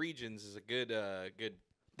nether regions is a good good.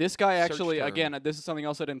 This guy Search actually, term. again, this is something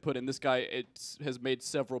else I didn't put in. This guy has made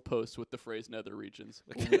several posts with the phrase nether regions.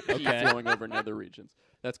 Okay. Flowing over nether regions.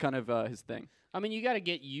 That's kind of his thing. I mean, you gotta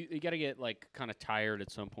get like kind of tired at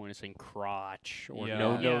some point of saying crotch or Yeah.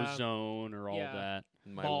 no Yeah. zone or all Yeah. that.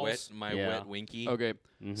 My Balls. wet Yeah. winky. Okay,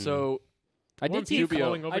 Mhm. so I Warm did see pee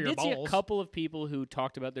flowing over I your did see a balls. couple of people who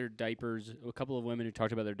talked about their diapers. A couple of women who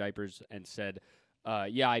talked about their diapers and said,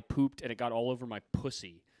 "Yeah, I pooped and it got all over my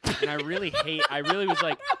pussy." And I really was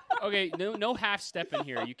like, Okay, no half step in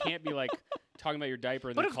here. You can't be like talking about your diaper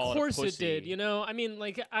and But then of call course it a pussy. it did, you know? I mean,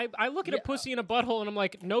 like, I look at a pussy and a butthole and I'm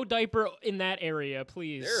like, no diaper in that area,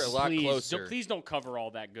 please. They're a lot Please, closer. please don't cover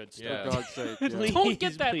all that good Yeah. stuff. For God's sake. Yeah. Please, Don't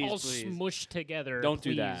get that please, all please. smushed together. Don't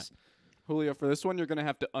do please. that. Julio, for this one, you're gonna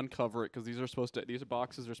have to uncover it because these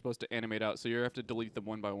boxes are supposed to animate out, so you have to delete them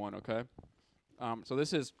one by one. Okay. So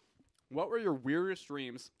this is, what were your weirdest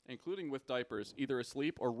dreams, including with diapers, either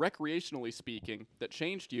asleep or recreationally speaking, that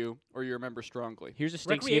changed you or you remember strongly? Here's a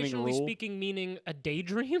Stinksgiving Recreationally rule. speaking, meaning a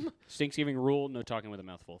daydream? Stinksgiving rule: no talking with a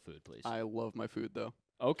mouthful of food, please. I love my food though.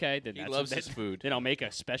 Okay, then He that's loves his food. Then I'll make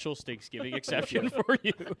a special Stinksgiving exception for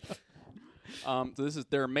you. So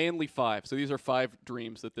there are mainly 5. So these are 5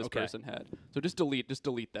 dreams that this Okay. person had. So just delete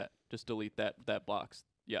that. Just delete that box.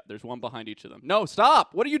 Yeah, there's one behind each of them. No,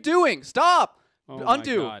 stop! What are you doing? Stop! Oh my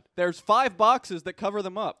Undo. God. There's 5 boxes that cover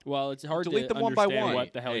them up. Well, it's hard Delete to them one by understand one.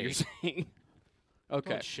 what the hell Hey. you're saying. Okay.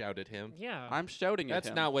 Don't shout at him. Yeah. I'm shouting at That's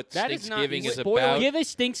him. not what That is not. Thanksgiving is Boyle, about. give a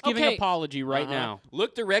Stinksgiving Okay. apology right Uh-huh. now,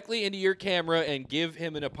 Look directly into your camera and give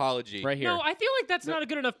him an apology. right here. No, I feel like that's not a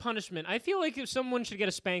good enough punishment. I feel like if someone should get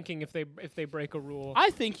a spanking if they break a rule.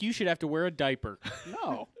 I think you should have to wear a diaper.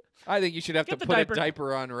 No. I think you should have Get to the put diaper. a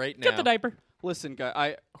diaper on right now. Get the diaper. Listen,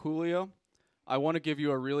 guy, Julio, I want to give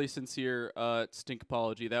you a really sincere stink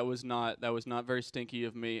apology. That was not very stinky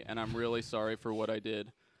of me, and I'm really sorry for what I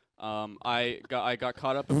did. I got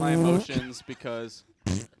caught up in my emotions because.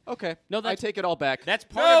 Okay, No, I that's- take it all back. That's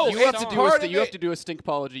part No, of you the have to song. do a part you of have it. to do a stink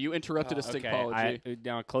apology. You interrupted a stink apology.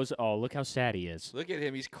 Now close it. Oh, look how sad he is. Look at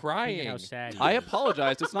him. He's Look crying. at how sad he I is.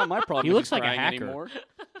 apologized. It's not my problem. He if looks he's like a crying hacker. anymore.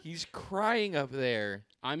 He's crying up there.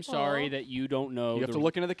 I'm sorry that you don't know. You have the to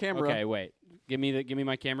look into the camera. Okay, wait. Give me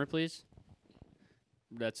my camera, please.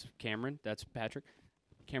 That's Cameron. That's Patrick.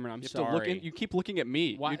 Cameron, I'm You have sorry. to look in. You keep looking at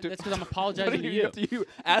me. Why? You do- That's because I'm What apologizing do to you, you. you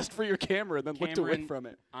asked for your camera and then looked away Cameron, from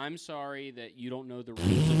it. I'm sorry that you don't know the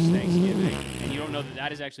rules of Thanksgiving, and you don't know that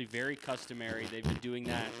that is actually very customary. They've been doing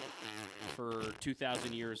that for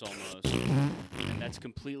 2,000 years almost, and that's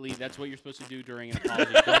what you're supposed to do during an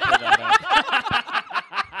apology. Don't pull that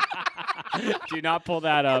up. Do not pull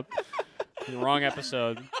that up. Wrong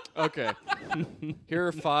episode. Okay. Here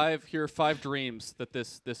are five dreams that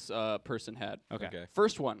this person had. Okay.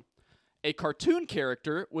 First one. A cartoon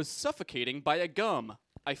character was suffocating by a gum.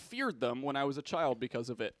 I feared them when I was a child because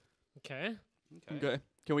of it. Okay. Okay.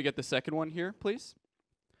 Can we get the second one here, please?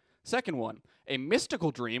 Second one. A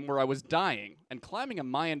mystical dream where I was dying and climbing a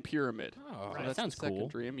Mayan pyramid. Oh, That That's sounds the second cool.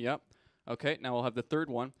 dream. Yep. Okay, now we'll have the third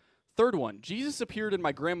one. Third one. Jesus appeared in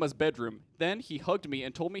my grandma's bedroom. Then he hugged me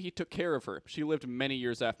and told me he took care of her. She lived many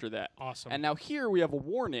years after that. Awesome. And now here we have a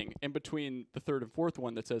warning in between the third and fourth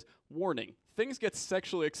one that says, warning, things get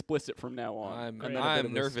sexually explicit from now on. I'm, And then a bit I'm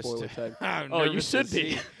of a nervous spoiler to. tag. I'm Oh, you nervous should to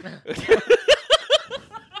be. see.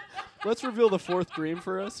 Let's reveal the fourth dream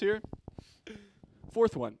for us here.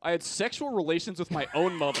 Fourth one. I had sexual relations with my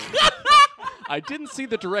own mother. I didn't see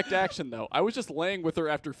the direct action, though. I was just laying with her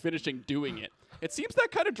after finishing doing it. It seems that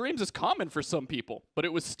kind of dreams is common for some people, but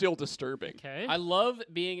it was still disturbing. Okay. I love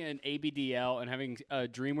being an ABDL and having a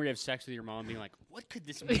dream where you have sex with your mom and being like, what could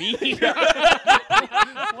this mean?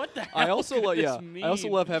 What the hell I also could love, this yeah. mean? I also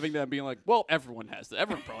love having that being like, well, everyone has that.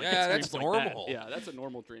 Everyone probably Yeah, gets that's dreams like that. normal. Yeah, that's a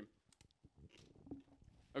normal dream.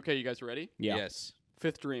 Okay, you guys ready? Yeah. Yes.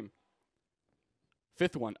 Fifth dream.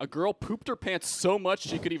 Fifth one. A girl pooped her pants so much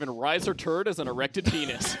she could even rise her turd as an erected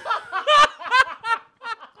penis.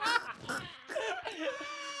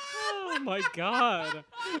 oh my god.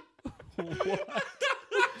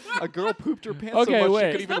 A girl pooped her pants Okay, so much wait.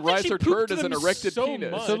 she could It's even not that rise she her pooped turd as an them erected so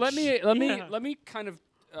penis. much. So let me Yeah. let me kind of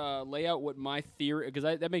lay out what my theory, because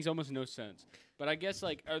that makes almost no sense. But I guess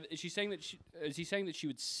like is he saying that she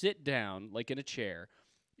would sit down like in a chair,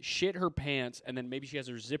 shit her pants, and then maybe she has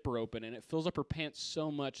her zipper open and it fills up her pants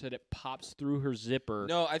so much that it pops through her zipper.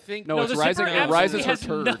 No, I think. No, No, it's the rising- zipper it rises absolutely her has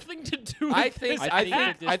turd. nothing to do with I think. this. I think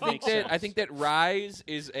that this I think makes that. I sense. think that rise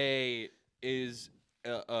is a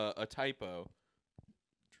typo,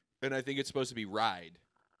 and I think it's supposed to be ride.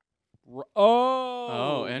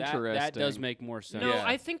 Oh, that does interesting. make more sense. No, Yeah.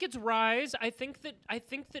 I think it's rise. I think that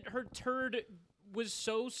her turd was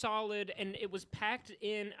so solid and it was packed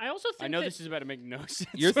in. I also think I know that this is about to make no sense.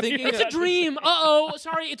 You're thinking it's a dream. Uh-oh,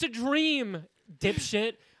 sorry, it's a dream.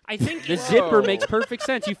 Dipshit. I think The it's- zipper makes perfect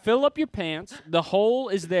sense. You fill up your pants, the hole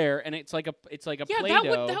is there, and it's like a Yeah,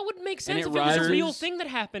 Play-Doh. that would make sense it if it was a real rises. thing that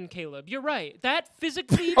happened, Caleb. You're right. That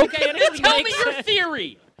physically Okay, mechanically tell me makes your sense.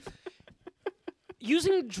 theory.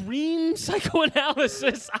 Using dream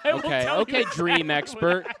psychoanalysis, I will Okay, tell you okay, exactly dream what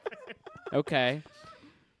expert. happened. Okay.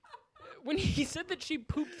 when he said that she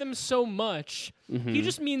pooped them so much, he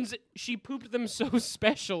just means she pooped them so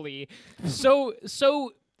specially. So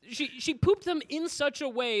she pooped them in such a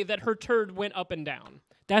way that her turd went up and down.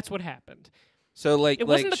 That's what happened. So like It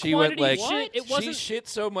wasn't the she went quantity like of shit, it she wasn't- shit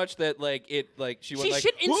so much that like it like she went She like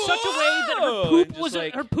shit in such a way that her "Whoa!" poop and just, was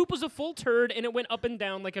like, her poop was a full turd and it went up and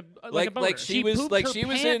down like a boner. she was pooped like her she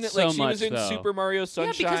was in pants like so she was much, in though. Super Mario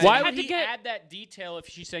Sunshine. because Why had would to he get- add that detail if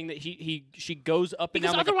she's saying that she goes up and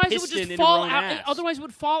because down like a otherwise it would piston just in fall her own out. ass? Otherwise it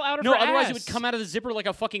would fall out of No, her otherwise ass. it would come out of the zipper like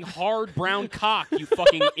a fucking hard brown cock. You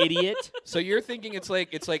fucking idiot. So you're thinking it's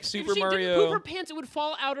like If Super she didn't Mario. poop her pants, it would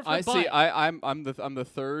fall out of her I butt. see. I'm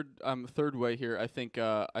the third way here. I think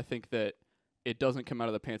that it doesn't come out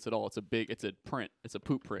of the pants at all. It's a print. It's a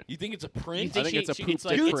poop print. You think it's a You print? I think it's a poop it's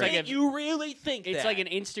like, dick it's print. like a, You really think it's that? like an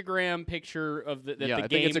Instagram picture of the Yeah, the I game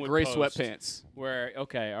think it's a would gray post sweatpants. Where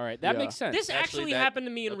okay, all right, that Yeah. makes sense. This Actually, actually that- happened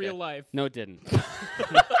to me in okay. real life. No, it didn't.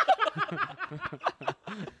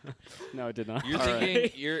 No, it did not. You're All right.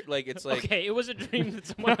 thinking you're like it's like Okay, it was a dream that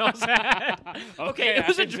someone else had. Okay, it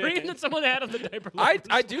was a dream that someone had on the diaper.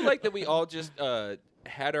 I do like that we all just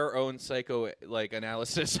had our own psycho like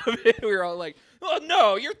analysis of it. We were all like, "Oh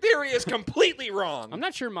no, your theory is completely wrong." I'm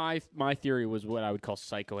not sure my theory was what I would call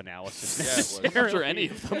psychoanalysis. Yeah, it was. I'm not sure any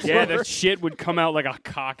of them. Yeah, were. that shit would come out like a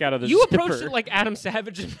cock out of the You zipper. approached it like Adam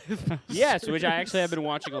Savage. in Yes, which I actually have been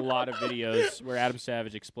watching a lot of videos where Adam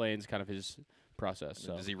Savage explains kind of his process.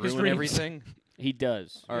 So Does he His ruin dreams. everything? he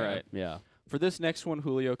does. All right. Yeah. For this next one,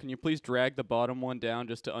 Julio, can you please drag the bottom one down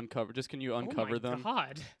just to uncover? Just can you uncover oh my them?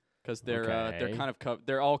 God. Because they're Okay. kind of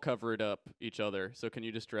they're all covered up each other. So can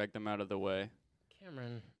you just drag them out of the way?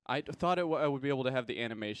 Cameron. I thought I would be able to have the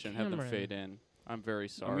animation, have them Cameron. fade in. I'm very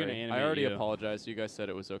sorry. gonna I animate already you. apologized. You guys said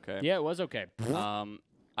it was okay. Yeah, it was okay.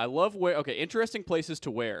 I love interesting places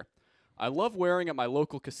to wear. I love wearing at my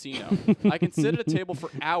local casino. I can sit at a table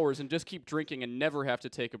for hours and just keep drinking and never have to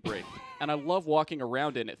take a break. And I love walking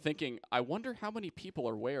around in it thinking, I wonder how many people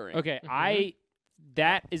are wearing. Okay,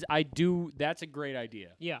 that's a great idea.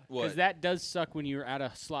 Yeah. What? Because that does suck when you're at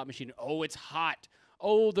a slot machine. Oh, it's hot.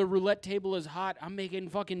 Oh, the roulette table is hot. I'm making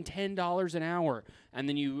fucking $10 an hour. And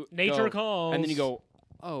then you Nature go, calls. And then you go,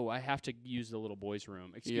 oh, I have to use the little boy's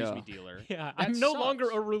room. Excuse Yeah. me, dealer. Yeah, That I'm no sucks. longer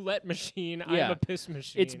a roulette machine. I'm Yeah. a piss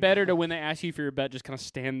machine. It's better to when they ask you for your bet, just kind of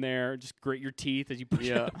stand there, just grit your teeth as you push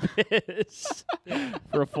out the piss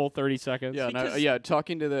for a full 30 seconds. Yeah, Because-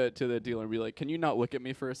 talking to the dealer and be like, can you not look at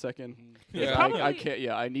me for a second? Yeah. probably- I can't.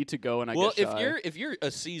 Yeah, I need to go and I Well, get shy. if you're a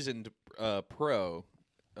seasoned pro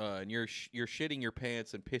and you're shitting your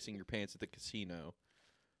pants and pissing your pants at the casino,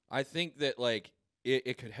 I think that like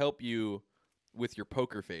it could help you with your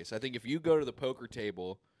poker face. I think if you go to the poker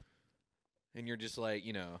table and you're just like,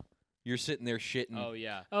 you're sitting there shitting. Oh,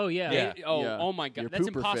 yeah. Oh yeah. Yeah. Oh my God. Your That's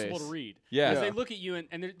pooper impossible face. to read. Yeah. Because they look at you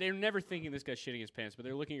and they're never thinking this guy's shitting his pants, but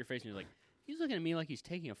they're looking at your face and you're like, he's looking at me like he's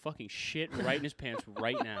taking a fucking shit right in his pants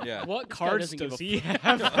right now. Yeah. What This guy cards doesn't give does a he fuck.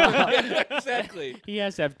 have? Yeah, exactly. He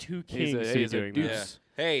has to have two He's kings a- to be he's a doing deuce. Yeah. this.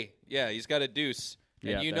 Hey, yeah, he's got a deuce.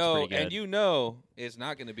 Yeah, And that's pretty good. it's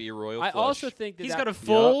not going to be a royal I flush. also think that He's that got a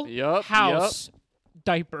full Yup, house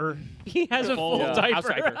diaper. He has a full house diaper.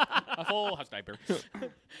 diaper. A full house diaper.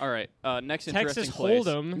 All right. Next interesting Texas place.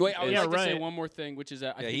 Hold'em. Wait, I would yeah, like to right. say one more thing, which is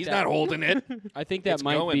that I Yeah, think he's that, not holding it. I think that It's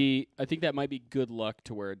might going. be. I think that might be good luck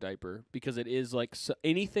to wear a diaper because it is like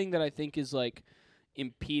anything that I think is like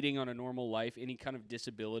impeding on a normal life. Any kind of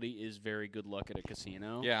disability is very good luck at a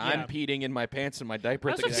casino. Yeah, Yeah. I'm peeing in my pants and my diaper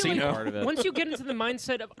I at the also feel casino. like Part of it. once you get into the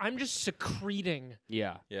mindset of I'm just secreting,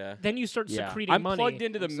 Yeah. Yeah. then you start Yeah. secreting I'm money. plugged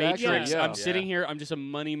into the Exactly. matrix. Yeah. I'm sitting here. I'm just a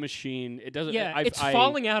money machine. It doesn't. Yeah, I've- it's I,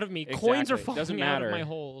 falling out of me. Coins are Exactly. falling Doesn't out of matter. my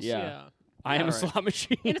holes. Yeah. Yeah. I am a Alright. slot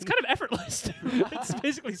machine. And it's kind of effortless. It's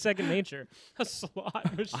basically second nature. A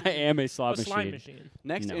slot machine. I am a slot a machine. slime machine.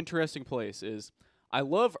 Next No. interesting place is I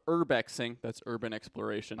love urbexing. That's urban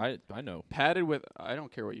exploration. I know. Padded with I don't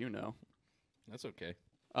care what you know. That's okay.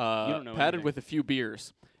 You don't know padded anything. with a few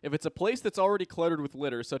beers. If it's a place that's already cluttered with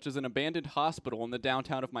litter, such as an abandoned hospital in the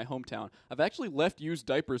downtown of my hometown, I've actually left used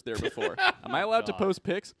diapers there before. Am I allowed to God. post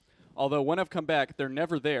pics? Although when I've come back, they're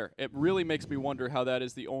never there. It really makes me wonder how that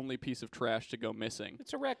is the only piece of trash to go missing.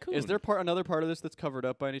 It's a raccoon. Is there another part of this that's covered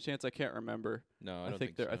up by any chance? I can't remember. No, I don't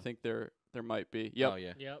think think there. I so. think there might be. Yep. Oh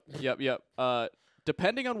yeah. Yep. Yep.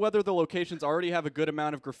 Depending on whether the locations already have a good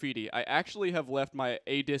amount of graffiti, I actually have left my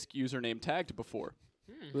A-disc username tagged before.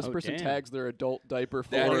 This Oh, person damn. tags their adult diaper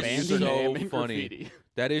for That is username so and funny. graffiti.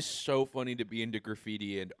 That is so funny to be into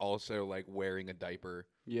graffiti and also like wearing a diaper.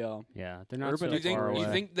 Yeah. Yeah, they're not Urban so Do far away. you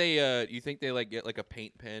think they like get like a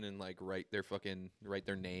paint pen and like write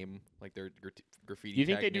their name, like their graffiti? Do you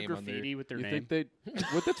think tag they do name on their- graffiti with their You name? think they?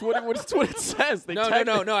 That's what it says. They No, tag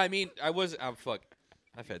no. I mean, fuck.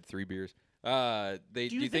 I've had 3 beers. Do Do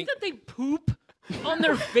you think that they poop on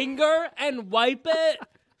their finger and wipe it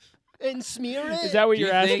and smear it? Is that what do you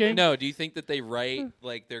you're think- asking? No. Do you think that they write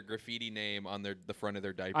like their graffiti name on the front of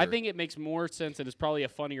their diaper? I think it makes more sense, and it's probably a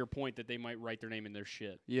funnier point that they might write their name in their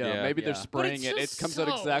shit. Yeah, maybe they're Yeah. spraying But it. it's It comes just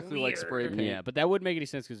out so exactly like spray weird. paint. Yeah, but that wouldn't make any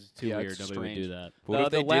sense because it's too Yeah, weird. it's Nobody would strange. do that. What if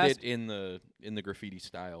the they last- did it in the graffiti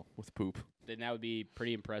style with poop? Then that would be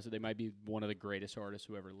pretty impressive. They might be one of the greatest artists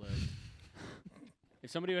who ever lived. If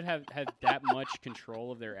somebody would have had that much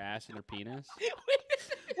control of their ass and their penis,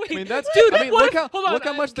 Wait, I mean, that's. dude, I mean, what look if- how hold on, look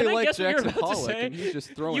how much can they I like guess what you're Jackson about to Pollock, say? and he's just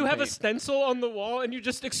throwing. you have a paint. stencil on the wall and you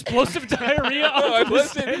just explosive diarrhea No, I onto the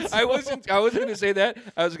wasn't. stencil. I wasn't. I wasn't gonna say that.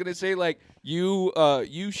 I was gonna say like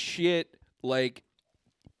you shit like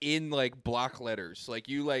in like block letters. Like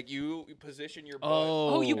you position your butt.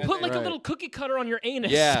 Oh, you and put then- like a right. little cookie cutter on your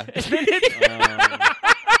anus. Yeah. And then it-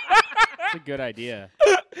 it's a good idea.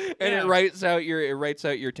 and Yeah. it writes out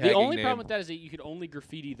your tagging The only name. problem with that is that you could only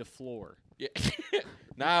graffiti the floor. Yeah.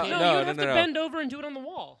 no, no, you no, would have no, to no. bend over and do it on the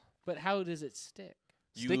wall. But how does it stick?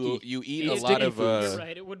 You eat a Eat lot sticky of foods. You're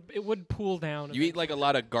right. It would pool down. a you bit. eat like a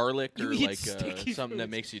lot of garlic You or eat like sticky something that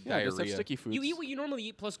foods. makes you Yeah, just have diarrhea. sticky foods. You eat what you normally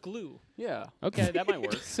eat plus glue. Yeah. Okay, that might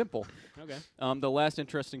work. Simple. Okay. The last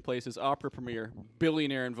interesting place is opera premiere.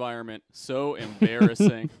 Billionaire environment. So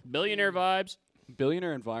embarrassing. Billionaire vibes.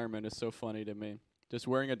 Billionaire environment is so funny to me. Just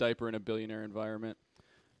wearing a diaper in a billionaire environment.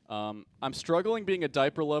 I'm struggling being a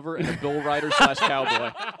diaper lover and a bull rider /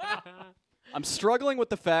 cowboy. I'm struggling with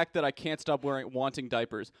the fact that I can't stop wanting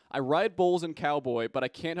diapers. I ride bulls and cowboy, but I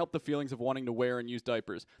can't help the feelings of wanting to wear and use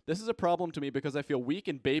diapers. This is a problem to me because I feel weak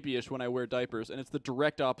and babyish when I wear diapers, and it's the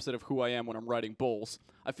direct opposite of who I am when I'm riding bulls.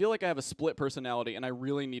 I feel like I have a split personality, and I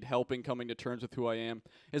really need help in coming to terms with who I am.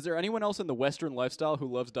 Is there anyone else in the Western lifestyle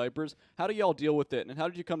who loves diapers? How do y'all deal with it, and how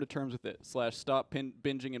did you come to terms with it? / stop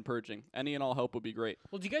binging and purging. Any and all help would be great.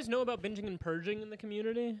 Well, do you guys know about binging and purging in the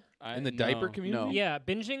community? In the diaper community? No. Yeah,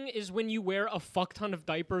 binging is when you wear a fuck ton of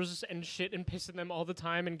diapers and shit and piss in them all the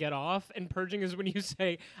time and get off. And purging is when you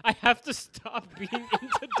say, I have to stop being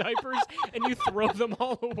into diapers, and you throw them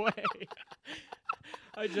all away.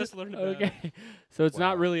 I just learned that. Okay. So it's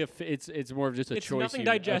not really it's more of just a It's choice. nothing you-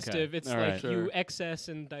 digestive. okay. It's All like right. Sure. you excess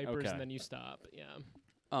in diapers Okay. and then you stop.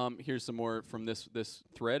 Yeah. Here's some more from this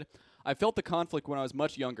thread. I felt the conflict when I was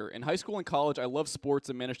much younger. In high school and college, I loved sports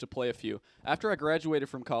and managed to play a few. After I graduated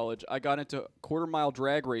from college, I got into quarter-mile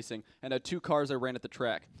drag racing and had 2 cars I ran at the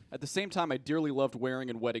track. At the same time, I dearly loved wearing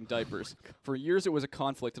and wetting diapers. For years, it was a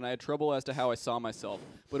conflict, and I had trouble as to how I saw myself.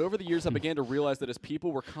 But over the years, I began to realize that as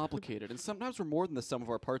people, we're complicated, and sometimes we're more than the sum of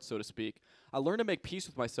our parts, so to speak. I learned to make peace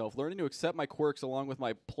with myself, learning to accept my quirks along with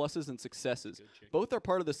my pluses and successes. Both are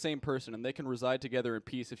part of the same person, and they can reside together in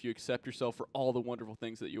peace if you accept yourself for all the wonderful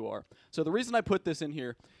things that you are. So the reason I put this in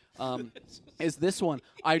here is this one.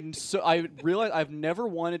 I realize I've never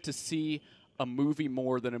wanted to see a movie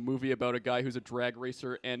more than a movie about a guy who's a drag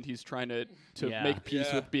racer and he's trying to Yeah. make peace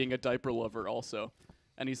Yeah. with being a diaper lover also.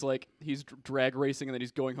 And he's like, he's drag racing, and then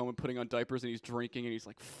he's going home and putting on diapers, and he's drinking, and he's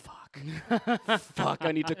like, fuck, fuck,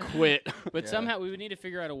 I need to quit. But somehow we would need to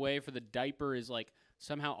figure out a way for the diaper is like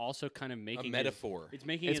somehow also kind of making his- metaphor. it's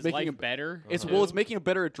making It's his making life him- better. It's too. well, it's making him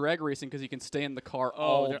better at drag racing because he can stay in the car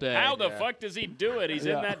all day. How the fuck does he do it? He's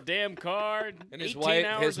Yeah. in that damn car. And his 18 wife,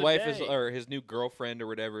 hours a is, day. or his new girlfriend or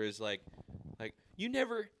whatever is like you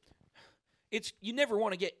never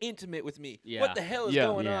want to get intimate with me. Yeah. What the hell is Yeah.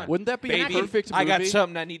 going Yeah. on? Wouldn't that be Baby, a perfect movie? I got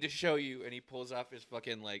something I need to show you. And he pulls off his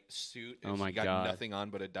fucking like suit. And Oh my she's got God. nothing on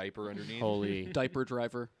but a diaper underneath. Holy, Diaper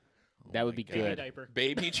driver. that would be Baby good. diaper.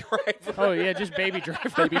 Baby driver. Oh yeah, just Baby Driver.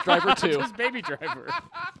 Baby Driver 2. Just Baby Driver.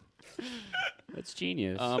 That's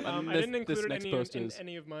genius. And I this- didn't this include next any post in is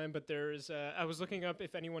any of mine, but there's. I was looking up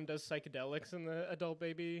if anyone does psychedelics in the adult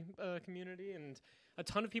baby community, and a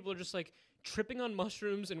ton of people are just like tripping on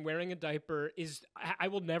mushrooms and wearing a diaper is. I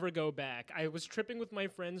will never go back. I was tripping with my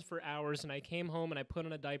friends for hours, and I came home and I put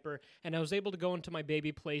on a diaper, and I was able to go into my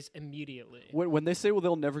baby place immediately. when they say, well,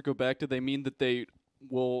 they'll never go back, do they mean that they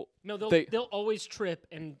will No, They- they'll always trip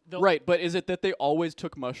and they'll right, but is it that they always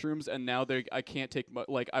took mushrooms and now I can't take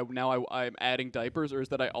I'm adding diapers, or is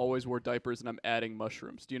that I always wore diapers and I'm adding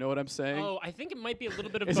mushrooms? Do you know what I'm saying? Oh, I think it might be a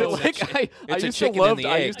little bit of Is it both. like I It's a used to chicken and love the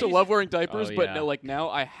I egg. used to love wearing diapers, Oh, but yeah. no, like now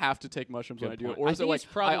I have to take mushrooms when I Good do it, point. or I is it think like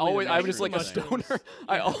it's probably I always the I'm just like a mushrooms. stoner.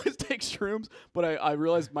 I always take shrooms, but I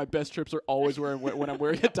realize my best trips are always when I'm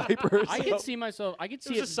wearing a diaper. I so- could see myself. I could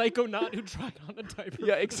see There's a psychonaut who tried on a diaper.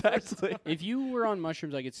 yeah, exactly. if you were on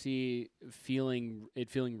mushrooms, I could see feeling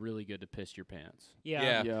really good to piss your pants.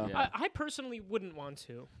 Yeah. Yeah. Yeah. I personally wouldn't want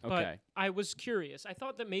to, but Okay. I was curious. I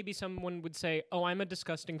thought that maybe someone would say, "Oh, I'm a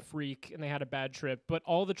disgusting freak," and they had a bad trip. But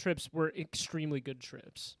all the trips were extremely good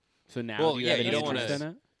trips. So now, Well, do you yeah, have you any don't wanna- interest in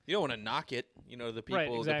it? You don't want to knock it. You know, the people Right,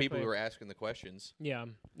 the people exactly. who are asking the questions. Yeah,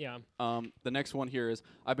 yeah. The next one here is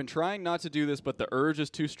I've been trying not to do this, but the urge is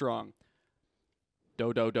too strong.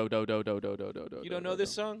 Do do do do do do do do do do. You don't know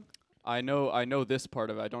this song? I know this part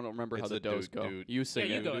of it. I don't remember how It's the a does dude, go. dude. You sing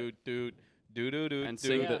Yeah, you it. go. And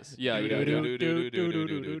sing this. Yeah, I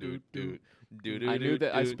knew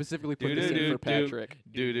that. I specifically put this in for Patrick.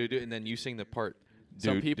 And then you sing the part.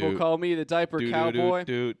 Some people call me the diaper cowboy.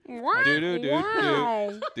 Some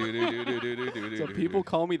people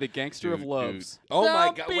call me the gangster of loves. Oh my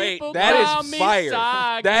Some god! Wait, people that call is me fire.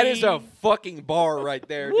 That is a Saki. fucking bar right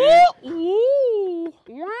there, dude.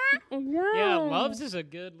 Yeah, loves is a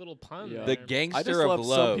good little pun. Yeah. The there. I just gangster love of some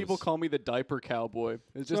loves. people call me the diaper cowboy.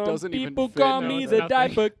 It just Some doesn't even people fit. call No, me it's the nothing.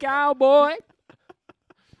 diaper cowboy.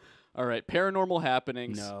 All right, paranormal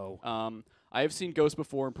happenings. No. I have seen ghosts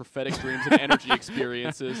before in prophetic dreams and energy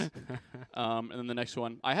experiences. And then the next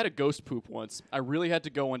one, I had a ghost poop once. I really had to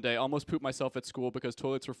go one day. Almost pooped myself at school because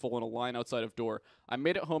toilets were full in a line outside of door. I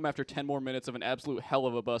made it home after 10 more minutes of an absolute hell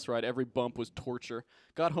of a bus ride. Every bump was torture.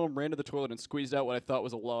 Got home, ran to the toilet, and squeezed out what I thought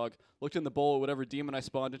was a log. Looked in the bowl at whatever demon I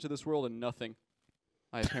spawned into this world, and nothing.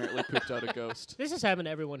 I apparently pooped out a ghost. This has happened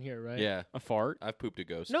to everyone here, right? Yeah, A fart? I've pooped a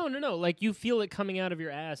ghost. No. Like you feel it coming out of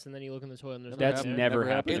your ass, and then you look in the toilet, and there's That's nothing never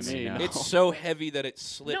there. happened it's to me. No. it's so heavy that it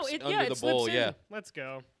slips No, under it the slips bowl. in. Yeah. Let's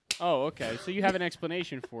go. Oh, okay. So you have an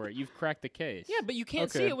explanation for it. You've cracked the case. Yeah, but you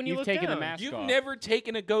can't see Okay. it when you You've look taken down. the mask You've off. never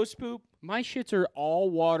taken a ghost poop? My shits are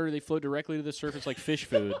all water. They float directly to the surface like fish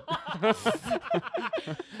food.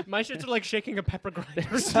 My shits are like shaking a pepper grinder.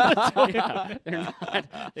 Yeah, they're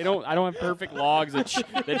not. They don't. I don't have perfect logs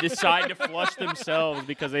that decide to flush themselves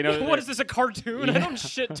because they know. that What is this, a cartoon? I don't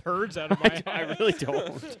shit turds out of my ass. I really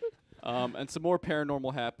don't. And some more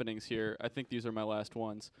paranormal happenings here. I think these are my last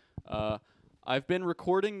ones. I've been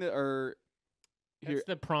recording here. That's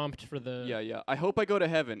the prompt for the... Yeah. I hope I go to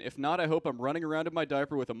heaven. If not, I hope I'm running around in my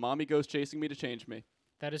diaper with a mommy ghost chasing me to change me.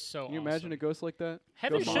 That is so Can you awesome. imagine a ghost like that?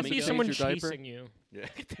 Heaven Ghost should mommy be change someone your diaper? chasing you. Yeah.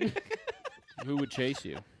 Who would chase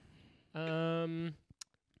you? The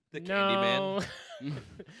No. Candyman.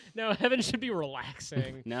 No, heaven should be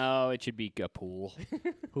relaxing. No, it should be a pool.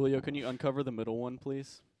 Julio, can you uncover the middle one,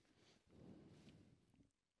 please?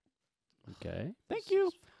 Okay. Thank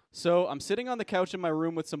you. So I'm sitting on the couch in my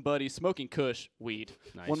room with some buddies smoking Kush weed.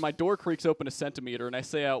 Nice. When my door creaks open a centimeter and I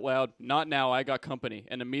say out loud, "Not now, I got company,"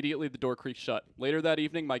 and immediately the door creaks shut. Later that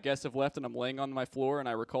evening, my guests have left and I'm laying on my floor and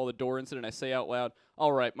I recall the door incident. I say out loud,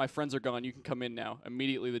 "All right, my friends are gone. You can come in now."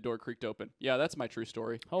 Immediately the door creaked open. Yeah, that's my true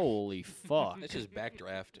story. Holy fuck. That's just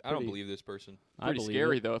backdraft. I don't Pretty- believe this person. I Pretty believe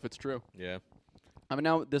scary it. though if it's true. Yeah. I mean,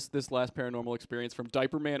 now this last paranormal experience from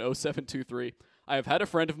Diaperman0723. I have had a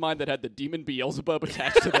friend of mine that had the demon Beelzebub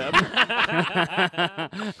attached to them.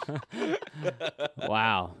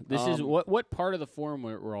 Wow. This is what part of the forum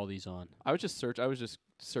were all these on? I was just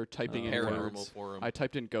typing in Paranormal words. forum. I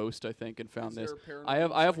typed in ghost, I think, and found Is this. there a I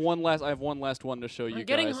have paranormal one last one to show you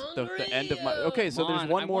getting guys. The end of my hungry. Okay, so Come there's on,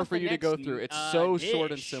 one I more want for the you to go next through. It's so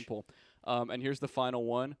short and dish. simple. And here's the final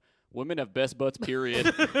one. Women have best butts, period.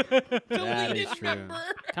 That is true.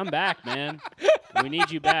 Come back, man. We need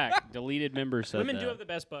you back. Deleted member said Women that. do have the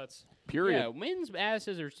best butts. Period. Yeah, men's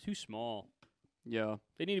asses are too small. Yeah.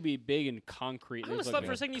 They need to be big and concrete. I almost There's thought like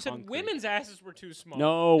for a second you said concrete. women's asses were too small.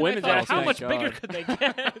 No, And I women's thought, asses. How thank much bigger God. could they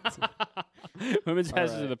get? Women's All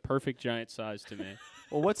asses right. are the perfect giant size to me.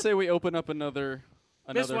 Well, let's say we open up another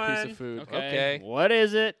This piece one. of food. Okay. What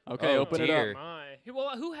is it? Okay, Oh, open it dear. up. My.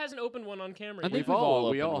 Well, who hasn't opened one on camera I yet? think we all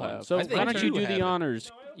opened one. have. So I think why don't you you do have the it.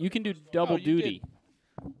 honors? You can do double you did. duty.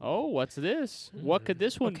 Oh, what's this? What could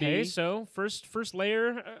this one Okay, be? so first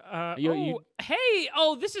layer. You- Hey!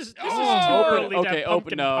 Oh, this is too Open, early to okay, have open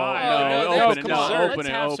pumpkin no, pie. no, no, that's open it, no, dessert. open Let's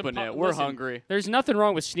it, have some open it. pu- We're listen. hungry. There's nothing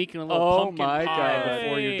wrong with sneaking a little Oh pumpkin my pie God.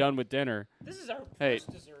 before you're Hey. done with dinner. This is our Hey.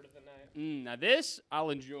 first dessert of the night. Now this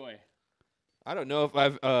I'll enjoy. I don't know if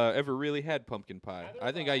I've ever really had pumpkin pie.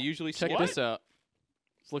 I think I usually Check skip this it. out.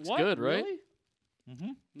 This looks What? good, right? Really?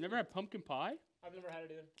 Never had pumpkin pie? I've never had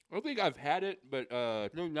it either. I don't think I've had it, but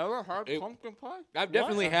You never had It- pumpkin pie? I've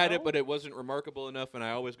definitely the had hell? it, but it wasn't remarkable enough, and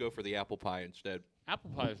I always go for the apple pie instead. Apple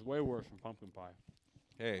pie is way worse than pumpkin pie.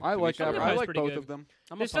 Hey, I to like each that. their Pumpkin I pie's own. like pretty both good. of them.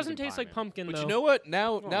 I'm a This doesn't pumpkin taste pie like man. pumpkin, But though. you know what?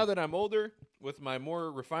 Now that I'm older, with my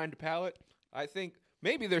more refined palate, I think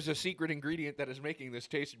maybe there's a secret ingredient that is making this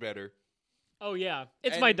taste better. Oh, yeah.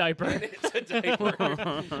 It's And- my diaper. and it's a diaper.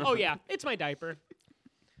 Oh, yeah. It's my diaper.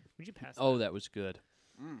 Would you pass that? Oh, that was good.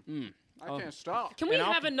 I can't stop. Can we and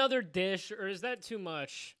I'll- have another dish, or is that too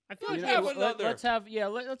much? I feel like Let's have another. Let's have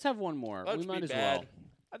let's have one more. Let's we might be as bad.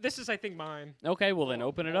 this is, I think, mine. well. Okay, well then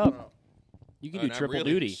open it up. You can do And triple I'm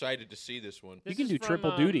really duty. excited to see this one. You This can is do from,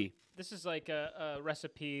 triple duty. This is like a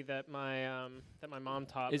recipe that my mom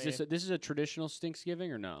taught Is me. this is a traditional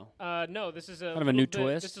Thanksgiving or no? No, this is a Kind of a little new bit-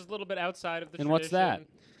 twist? This is a little bit outside of the And tradition. what's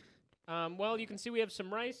that? Well, you can see we have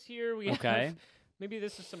some rice here. We Okay. have, maybe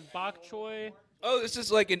this is some bok choy. Oh, this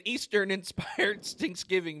is like an Eastern-inspired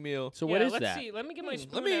Thanksgiving meal. So yeah, what is let's that? see. Let me get my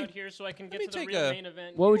spoon me- out here so I can get me to the take real a- main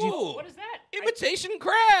event. What would you? Ooh, What is that? imitation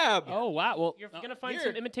crab. Oh wow! Well, You're gonna find here.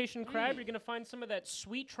 some imitation crab. You're gonna find some of that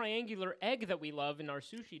sweet triangular egg that we love in our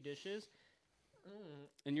sushi dishes.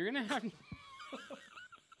 and you're gonna have.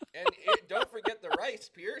 And don't forget the rice,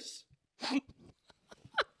 Pierce.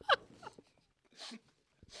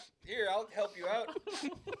 Here, I'll help you out.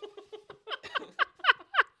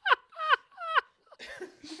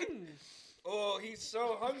 Oh, he's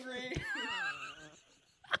so hungry.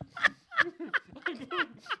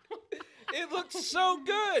 It looks so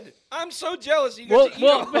good. I'm so jealous. You get to eat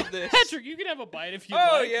all of this. Patrick, you can have a bite if you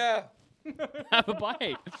Oh like. yeah. Have a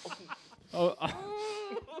bite. Oh,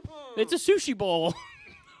 it's a sushi bowl.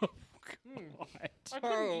 What?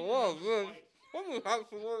 Oh, good. Let me have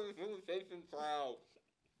some more imitation crab.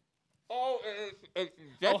 Oh, it's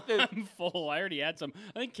Oh, just I'm full. I already had some.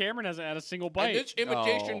 I think Cameron hasn't had a single and bite. this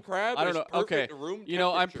imitation Oh, crab I don't is know. Okay, perfect room you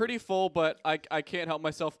know I'm temperature. pretty full, but I can't help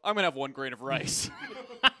myself. I'm gonna have 1 grain of rice.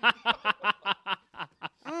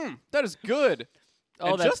 That is good.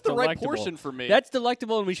 Oh, and that's just the right delectable. portion for me. That's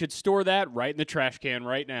delectable, and we should store that right in the trash can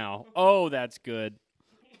right now. Oh, that's good.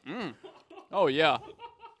 Oh yeah.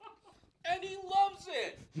 And he loves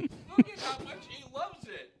it. Look at how much he loves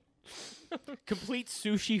it. Complete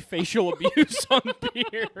sushi facial abuse on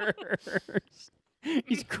Pierce.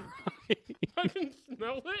 He's crying. I can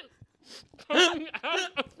smell it coming out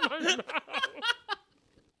of my mouth.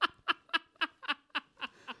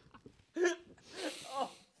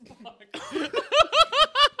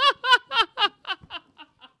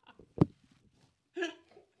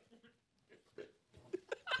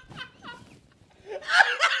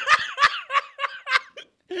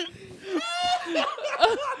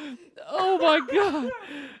 Oh my god.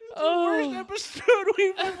 Oh. Episode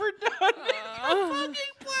we've ever done. Fucking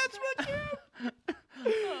plasma tube.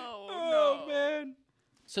 Oh man,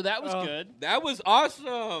 So that was good. that was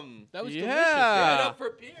awesome. That was Yeah. Give it Ah. up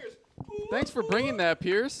for Pierce. Thanks for bringing that,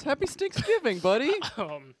 Pierce. Happy Thanksgiving, buddy.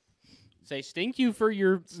 delicious. Say stink you for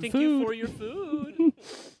your Thank food. you for your food.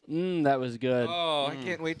 That was good. Oh, I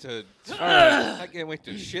can't wait to. I can't wait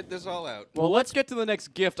to shit this all out. Well, let's get to the next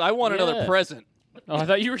gift. I want another Yeah. present. Oh, I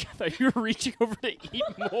thought you were reaching over to eat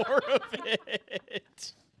more of it.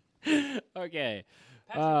 Okay.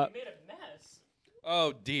 Patrick, you made a mess.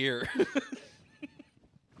 Oh dear.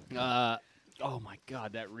 Oh my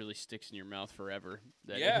god, that really sticks in your mouth forever.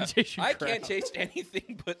 That Yeah, imitation I crab. can't taste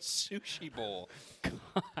anything but sushi bowl. God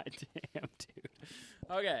damn, dude.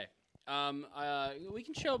 Okay. We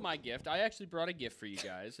can show my gift. I actually brought a gift for you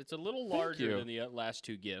guys. It's a little larger you. than the last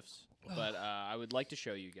two gifts, but I would like to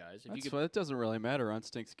show you guys. If you could, It doesn't really matter on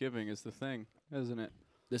Thanksgiving is the thing, isn't it?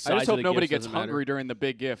 the I size just of hope the nobody gift gets doesn't matter. hungry during the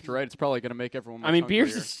big gift, right? It's probably going to make everyone. I mean, much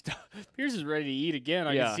Pierce hungrier. Pierce is ready to eat again.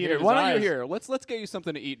 I yeah. can see it Here, in his why don't eyes. you here? Let's get you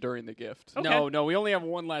something to eat during the gift. No, we only have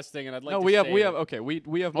one last thing, and I'd like No, to we have save it. okay.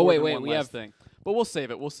 We have Oh, more wait, than wait, one we last have- thing, but we'll save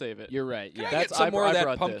it. We'll save it. You're right. Can Yeah. I That's- get some I more of that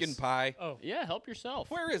brought pumpkin this. pie? Oh, Yeah. Help yourself.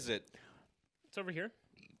 Where is it? it's over here.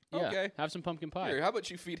 Yeah, Okay. Have some pumpkin pie. Here, how about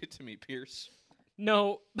you feed it to me, Pierce?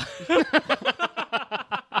 No.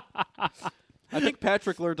 I think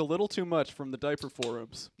Patrick learned a little too much from the diaper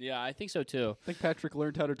forums. Yeah, I think so too. I think Patrick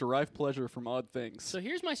learned how to derive pleasure from odd things. So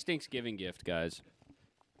here's my Thanksgiving gift, guys.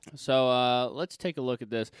 So let's take a look at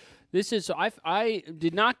this. This is I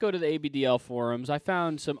did not go to the ABDL forums. I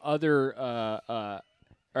found some other, or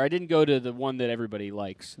I didn't go to the one that everybody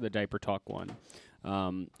likes, the Diaper Talk one.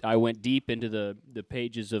 I went deep into the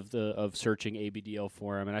pages of searching ABDL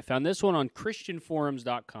forum, and I found this one on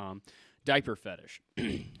ChristianForums.com. Diaper fetish.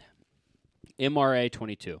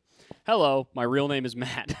 MRA22. Hello, my real name is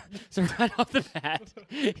Matt. So right off the bat,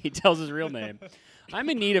 he tells his real name. I'm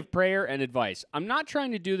in need of prayer and advice. I'm not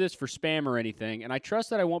trying to do this for spam or anything, and I trust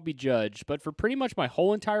that I won't be judged, but for pretty much my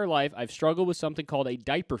whole entire life, I've struggled with something called a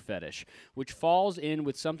diaper fetish, which falls in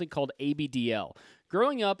with something called ABDL.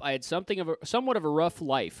 Growing up, I had somewhat of a rough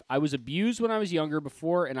life. I was abused when I was younger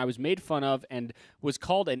before, and I was made fun of and was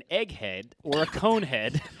called an egghead or a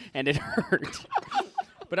conehead, and it hurt.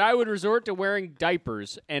 But I would resort to wearing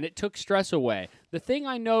diapers, and it took stress away. The thing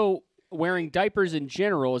I know, wearing diapers in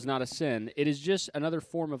general is not a sin. It is just another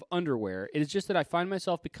form of underwear. It is just that I find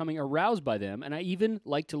myself becoming aroused by them, and I even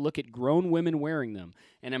like to look at grown women wearing them,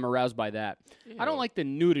 and am aroused by that. I don't like the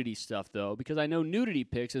nudity stuff, though, because I know nudity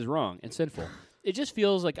pics is wrong and sinful. It just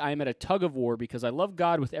feels like I am at a tug of war because I love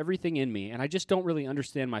God with everything in me, and I just don't really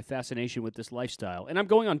understand my fascination with this lifestyle. And I'm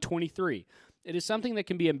going on 23. It is something that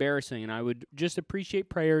can be embarrassing, and I would just appreciate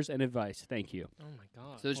prayers and advice. Thank you. Oh my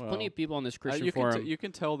god. So there's plenty of people on this Christian you forum. you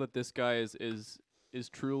can tell that this guy is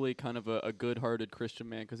truly kind of a good-hearted Christian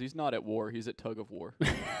man because he's not at war; he's at tug of war.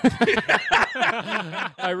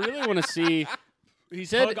 I really want to see. He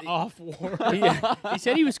said Tug off war. he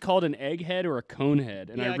said he was called an egghead or a conehead,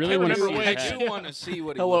 and Yeah, I I really can't want to see remember I which. that. do want to see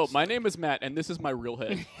what. He Hello, looks my like. name is Matt, and this is my real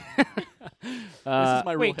head. This is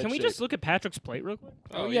my real Wait, head can we shape. just look at Patrick's plate real quick?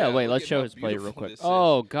 Oh yeah, wait, look let's at show how his plate real beautiful quick. this is.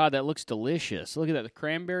 Oh god, that looks delicious. Look at that, the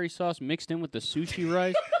cranberry sauce mixed in with the sushi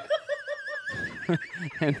rice.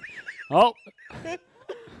 And,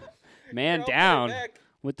 man down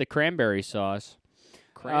with the cranberry sauce.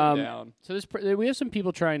 Cram down. So we have some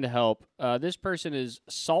people trying to help. This person is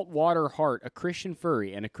Saltwater Heart, a Christian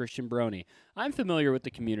furry and a Christian brony. I'm familiar with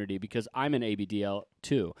the community because I'm an ABDL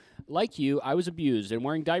too. Like you, I was abused, and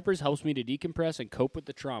wearing diapers helps me to decompress and cope with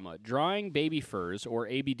the trauma. Drawing baby furs or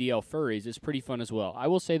ABDL furries is pretty fun as well. I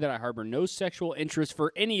will say that I harbor no sexual interest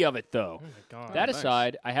for any of it though. Oh my god. That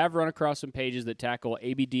aside, I have run across some pages that tackle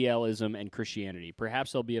ABDLism and Christianity.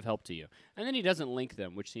 Perhaps they'll be of help to you. And then he doesn't link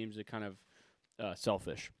them, which seems to kind of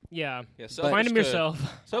selfish. Yeah. Yeah, Find him yourself.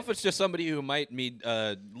 Selfish, just somebody who might be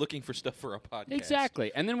looking for stuff for a podcast.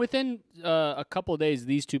 Exactly. And then within a couple of days,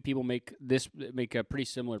 these two people make a pretty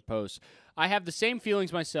similar post. I have the same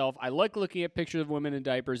feelings myself. I like looking at pictures of women in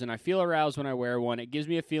diapers, and I feel aroused when I wear one. It gives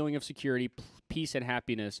me a feeling of security, peace, and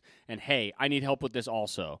happiness. And hey, I need help with this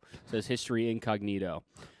also, says History Incognito.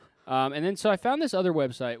 And then so I found this other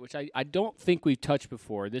website, which I don't think we've touched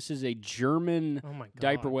before. This is a German Oh my god.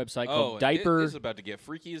 diaper website Oh, called Diaper. This is about to get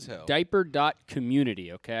freaky as hell.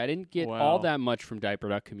 Diaper.community, okay? I didn't get all Wow. that much from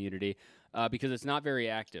Diaper.community because it's not very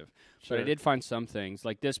active. But I did find some things,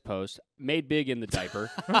 like this post, made big in the diaper.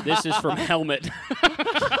 This is from Helmet.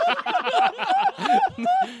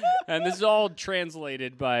 And this is all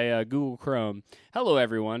translated by Google Chrome. Hello,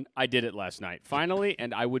 everyone. I did it last night, finally,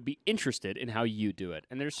 and I would be interested in how you do it.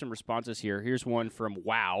 And there's some responses here. Here's one from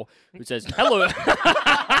Wow, who says, hello.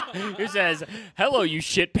 Who says, hello, you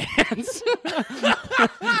shit pants.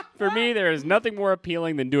 For me, there is nothing more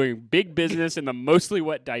appealing than doing big business in the mostly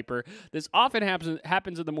wet diaper. This often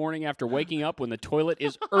happens in the morning after waking up when the toilet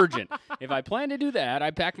is urgent. If I plan to do that,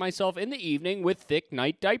 I pack myself in the evening with thick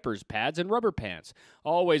night diapers, pads, and rubber pants.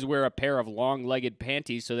 Always wear a pair of long-legged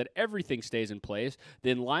panties so that everything stays in place.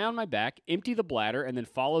 Then lie on my back, empty the bladder, and then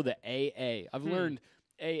follow the AA. I've learned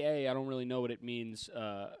AA, I don't really know what it means,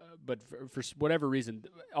 but for whatever reason,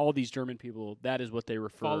 all these German people, that is what they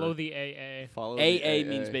refer. Follow the AA. Follow AA the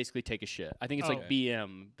means basically take a shit. I think it's Oh. like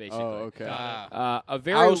BM, basically. Oh, okay. A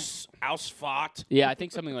very Ausfahrt. yeah, I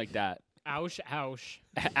think something like that. Ouch, ouch.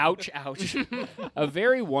 Ouch, ouch. A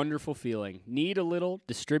very wonderful feeling. Knead a little,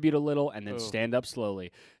 distribute a little, and then stand up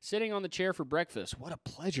slowly. Sitting on the chair for breakfast. What a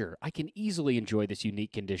pleasure. I can easily enjoy this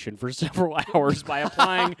unique condition for several hours by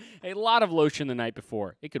applying a lot of lotion the night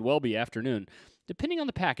before. It could well be afternoon. Depending on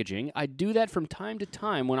the packaging, I do that from time to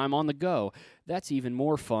time when I'm on the go. That's even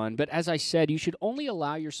more fun. But as I said, you should only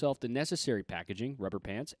allow yourself the necessary packaging, rubber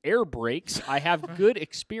pants, air brakes. I have good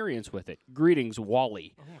experience with it. Greetings,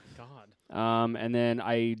 Wally. Oh my god. And then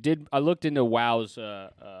I looked into Wow's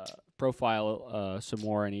profile some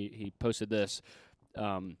more, and he posted this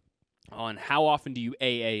on how often do you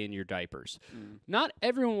AA in your diapers. Not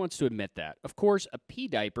everyone wants to admit that. Of course, a pee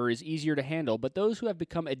diaper is easier to handle, but those who have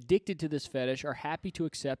become addicted to this fetish are happy to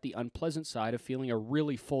accept the unpleasant side of feeling a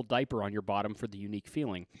really full diaper on your bottom for the unique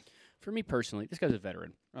feeling. For me personally, this guy's a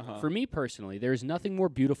veteran. For me personally, there is nothing more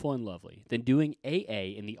beautiful and lovely than doing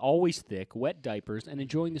AA in the always thick, wet diapers and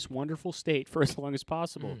enjoying this wonderful state for as long as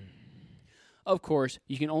possible. Of course,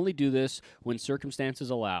 you can only do this when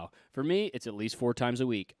circumstances allow. For me, it's at least 4 times a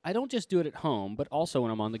week. I don't just do it at home, but also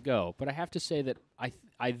when I'm on the go. But I have to say that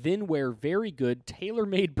I then wear very good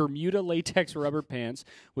tailor-made Bermuda latex rubber pants,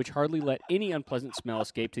 which hardly let any unpleasant smell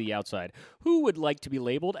escape to the outside. Who would like to be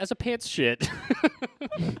labeled as a pants shit?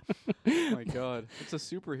 Oh my God, it's a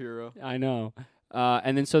superhero. I know.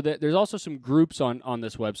 And then so there's also some groups on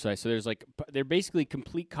this website. So there's like they're basically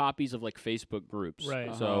complete copies of like Facebook groups.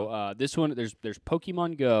 Right. So this one there's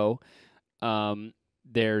Pokemon Go,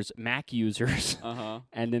 there's Mac users,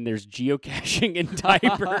 and then there's geocaching and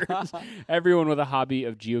diapers. Everyone with a hobby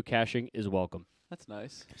of geocaching is welcome. That's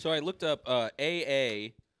nice. So I looked up AA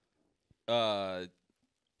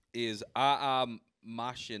is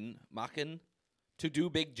machen to do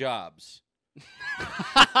big jobs.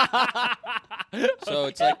 So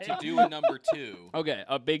it's like to do a number 2. Okay,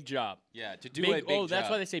 a big job. Yeah, to do a big job. That's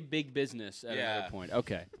why they say big business at another point.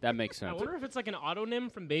 Okay, that makes I sense. wonder if it's like an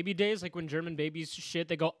autonym from baby days, like when German babies shit,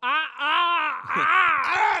 they go ah.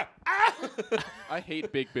 I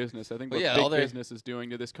hate big business. I think what Well, yeah, all big their- business is doing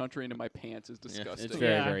to this country and to my pants is disgusting. It's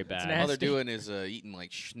very, Yeah, very it's bad. nasty. All they're doing is eating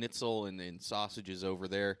like schnitzel and sausages over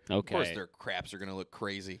there. Of course, Okay. their craps are gonna look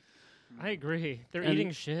crazy. I agree. They're And-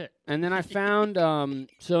 eating shit. And then I found,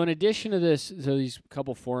 so in addition to this, so these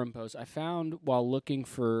couple forum posts, I found while looking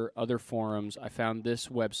for other forums, I found this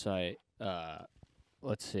website.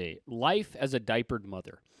 Let's see, Life as a Diapered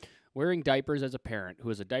Mother, wearing diapers as a parent who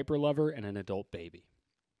is a diaper lover and an adult baby.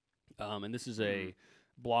 And this is a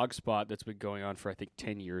blog spot that's been going on for I think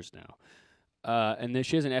 10 years now. And then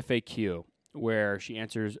she has an FAQ where she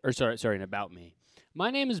answers, or sorry, an about me. My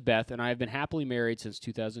name is Beth, and I have been happily married since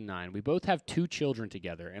 2009. We both have 2 children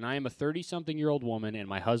together, and I am a 30-something-year-old woman, and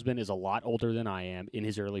my husband is a lot older than I am, in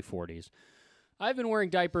his early 40s. I've been wearing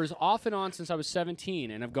diapers off and on since I was 17,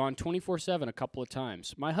 and have gone 24/7 a couple of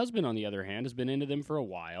times. My husband, on the other hand, has been into them for a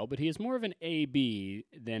while, but he is more of an AB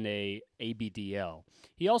than a ABDL.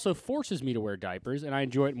 He also forces me to wear diapers, and I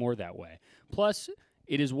enjoy it more that way. Plus,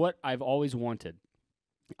 it is what I've always wanted.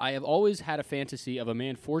 I have always had a fantasy of a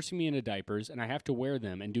man forcing me into diapers, and I have to wear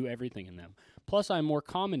them and do everything in them. Plus, I'm more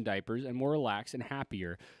calm in diapers and more relaxed and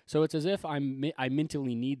happier, so it's as if I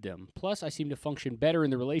mentally need them. Plus, I seem to function better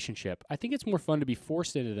in the relationship. I think it's more fun to be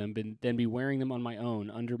forced into them than be wearing them on my own,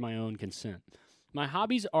 under my own consent. My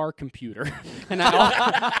hobbies are computer, and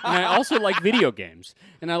I also like video games,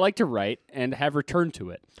 and I like to write and have returned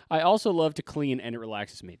to it. I also love to clean, and it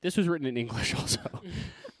relaxes me. This was written in English also.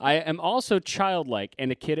 I am also childlike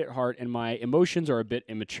and a kid at heart, and my emotions are a bit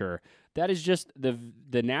immature. That is just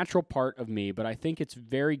the natural part of me, but I think it's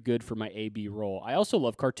very good for my AB role. I also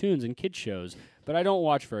love cartoons and kid shows, but I don't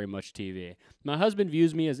watch very much TV. My husband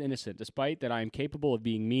views me as innocent, despite that I am capable of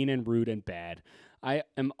being mean and rude and bad. I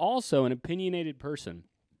am also an opinionated person,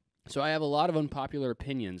 so I have a lot of unpopular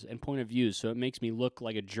opinions and point of views, so it makes me look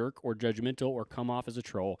like a jerk or judgmental or come off as a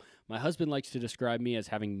troll. My husband likes to describe me as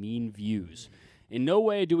having mean views. In no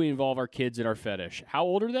way do we involve our kids in our fetish. How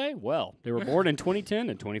old are they? Well, they were born in 2010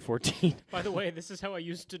 and 2014. By the way, this is how I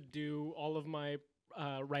used to do all of my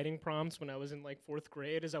writing prompts when I was in like 4th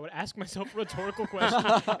grade. Is I would ask myself a rhetorical question,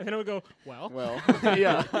 and then I would go, "Well,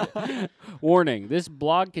 Yeah. Warning, this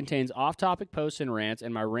blog contains off-topic posts and rants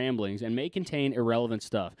and my ramblings and may contain irrelevant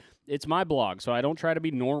stuff. It's my blog, so I don't try to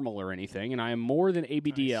be normal or anything, and I am more than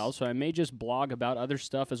ABDL, so I may just blog about other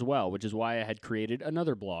stuff as well, which is why I had created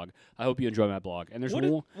another blog. I hope you enjoy my blog." And there's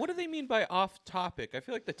more. What do they mean by off topic? I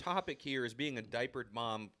feel like the topic here is being a diapered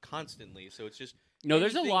mom constantly, so it's just No,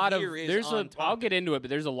 there's a anything lot of here is there's a. on I'll topic. get into it, but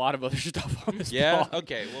there's a lot of other stuff on this Yeah. blog.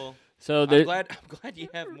 Okay. Well, So I'm there, glad you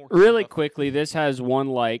have more. really stuff. quickly, this has one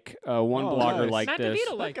blogger nice. like Matt this.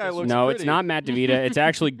 DeVito like guy this. looks No, pretty. it's not Matt DeVita. It's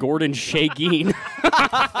actually Gordon Shageen.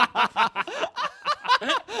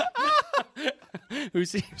 Who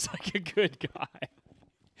seems like a good guy.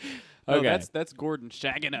 No, Okay. that's Gordon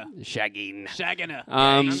Shagina. Shageen. Shagina.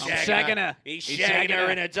 Shagina. He's shagging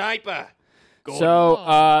her in a diaper.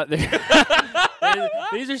 So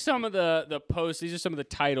these are some of the posts. These are some of the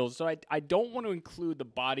titles. So I don't want to include the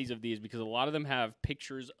bodies of these because a lot of them have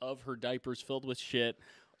pictures of her diapers filled with shit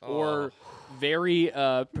or very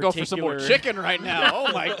particular. Go for some more chicken right now.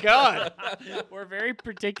 Oh my god. Or very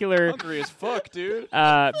particular. Hungry as fuck, dude.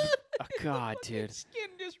 Oh God, dude. Skin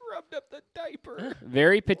just rubbed up the diaper.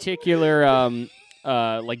 Very particular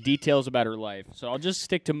like details about her life. So I'll just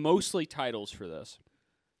stick to mostly titles for this.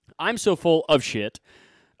 I'm so full of shit.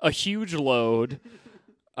 A huge load.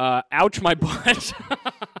 Ouch my butt.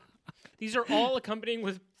 These are all accompanying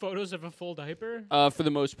with photos of a full diaper. For the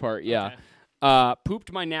most part, yeah. Okay.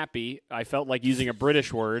 Pooped my nappy. I felt like using a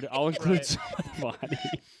British word. I'll include Right. some of the body.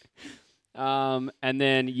 And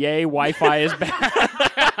then, yay, Wi-Fi is back.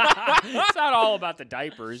 It's not all about the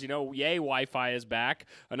diapers, Yay, Wi-Fi is back.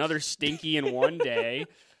 Another stinky in one day.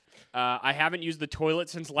 I haven't used the toilet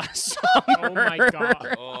since last summer. Oh my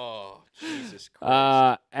god. Oh, Jesus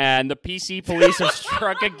Christ. And the PC police have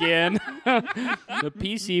struck again. The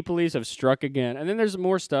PC police have struck again. And then there's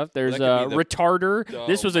more stuff. There's That could be the- retarder. Oh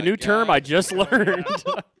This was a my new term I God. just learned.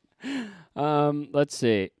 Let's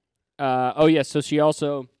see. So she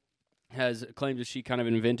also has claimed that she kind of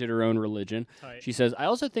invented her own religion. Tight. She says, I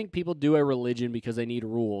also think people do a religion because they need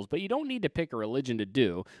rules, but you don't need to pick a religion to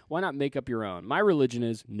do. Why not make up your own? My religion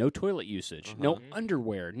is no toilet usage, no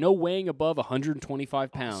underwear, no weighing above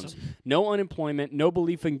 125 pounds, no unemployment, no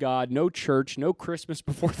belief in God, no church, no Christmas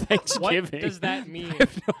before What Thanksgiving. does that mean? I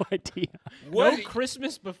have no idea. No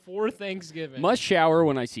Christmas before Thanksgiving. Must shower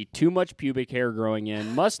when I see too much pubic hair growing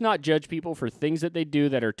in. Must not judge people for things that they do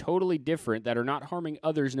that are totally different, that are not harming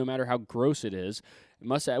others no matter how gross it is.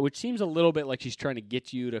 Which seems a little bit like she's trying to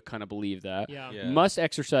get you to kind of believe that. Yeah. Yeah. Must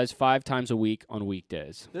exercise 5 times a week on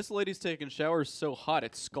weekdays. This lady's taking showers so hot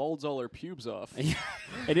it scalds all her pubes off.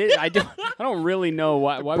 It is. I don't really know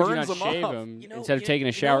why would you burns not them shave off. them You know- instead of you- taking a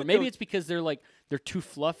you know shower? what Maybe the- it's because they're too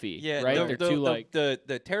fluffy. Yeah, right. The, They're too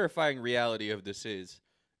the terrifying reality of this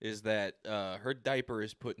is that her diaper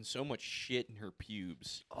is putting so much shit in her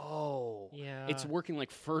pubes. Oh. Yeah. It's working like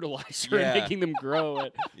fertilizer, Yeah. making them grow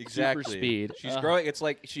at Exactly. super speed. She's Ugh. growing. It's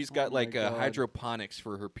like she's got my like God. hydroponics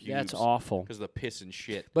for her pubes. That's awful. Because of the piss and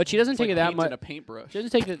shit. But she doesn't It's take like it that paint much. in a paintbrush. She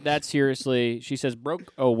doesn't take it that seriously. She says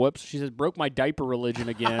broke. Oh, whoops. She says broke my diaper religion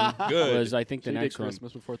again. Good. Was I think the She did next one.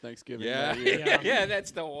 Christmas before Thanksgiving. Yeah. that year. Yeah. That's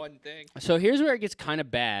the one thing. So here's where it gets kind of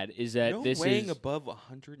bad. Is that No this weighing is above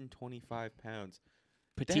 125 pounds.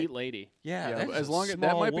 petite lady. Yeah, Yeah, that's but as a long as that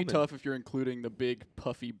small might woman. be tough if you're including the big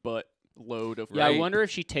puffy butt load of. Yeah, I Right. wonder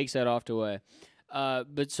if she takes that off to weigh.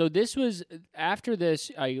 But so this was after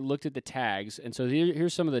this. I looked at the tags, and so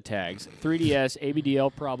here's some of the tags: 3DS,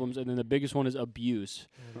 ABDL problems, and then the biggest one is abuse.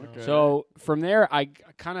 Okay. So from there, I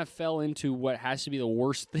kind of fell into what has to be the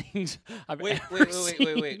worst things I've Wait, ever wait.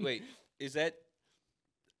 seen. Is that?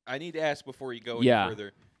 I need to ask before you go Yeah. any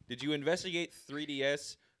further. Did you investigate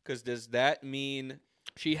 3DS? Because does that mean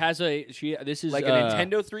She has This is like a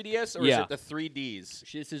Nintendo 3DS, or yeah. is it the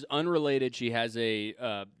 3Ds? This is unrelated. She has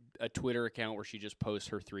a Twitter account where she just posts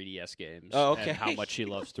her 3DS games. Oh, And okay. how much she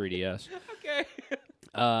loves 3DS. Okay.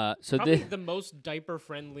 So Probably this the most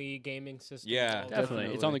diaper-friendly gaming system. Yeah, of all time.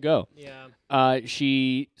 definitely it's on the go. Yeah.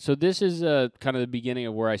 So this is kind of the beginning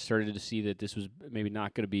of where I started to see that this was maybe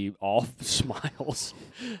not going to be all smiles.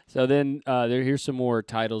 So then here's some more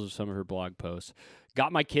titles of some of her blog posts.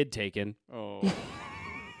 Got my kid taken. Oh.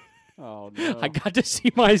 Oh no. I got to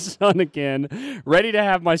see my son again. Ready to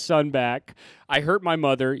have my son back. I hurt my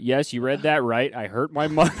mother. Yes, you read that right. I hurt my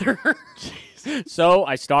mother. So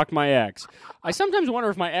I stalked my ex. I sometimes wonder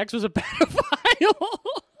if my ex was a pedophile.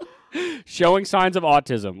 Showing signs of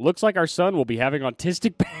autism. Looks like our son will be having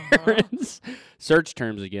autistic parents. Search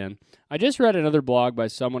terms again. I just read another blog by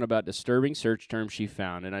someone about disturbing search terms she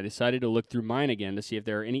found, and I decided to look through mine again to see if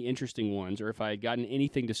there are any interesting ones or if I had gotten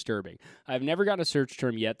anything disturbing. I have never gotten a search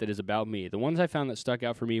term yet that is about me. The ones I found that stuck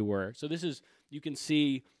out for me were, so this is, you can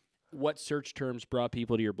see what search terms brought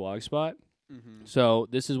people to your blog spot. So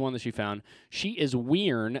this is one that she found. She is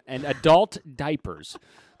weirn and adult diapers.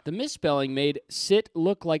 The misspelling made sit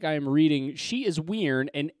look like I am reading She is Weirn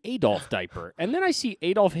and Adolf diaper. And then I see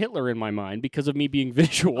Adolf Hitler in my mind because of me being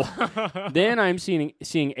visual. Then I'm seeing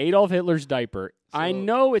Adolf Hitler's diaper. I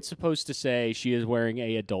know it's supposed to say she is wearing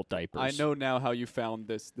a adult diaper. I know now how you found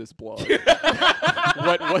this blog.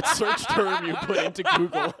 what search term you put into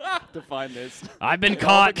Google to find this? I've been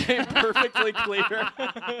caught. Became perfectly clear.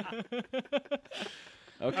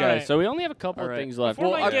 Okay, All right. so we only have a couple All of right. things left.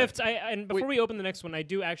 Before my I- gift, before we open the next one, I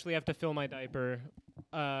do actually have to fill my diaper,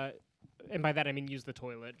 and by that I mean use the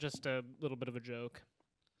toilet. Just a little bit of a joke.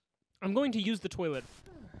 I'm going to use the toilet.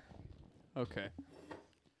 Okay.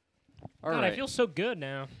 All God, right. I feel so good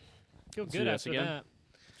now. I feel do good this after again? that.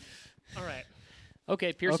 All right.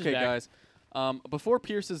 Okay, Pierce okay, is back. guys. Before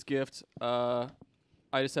Pierce's gift, we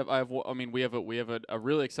have a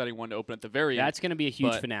really exciting one to open at the very end. That's going to be a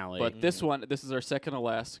huge but, finale. But this is our second to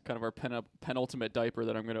last, kind of our penultimate diaper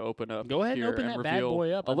that I'm going to open up. Go ahead and here open that bad reveal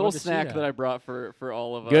boy up. A I'd little love to see snack that. that I brought for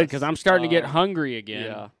all of us. Good, because I'm starting to get hungry again.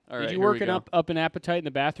 Yeah. All right. Did you here we working go. up an appetite in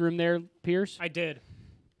the bathroom there, Pierce? I did.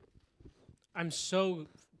 I'm so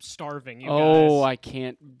starving, you Oh, guys. I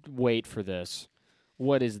can't wait for this.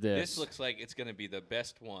 What is this? This looks like it's going to be the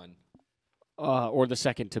best one. Or the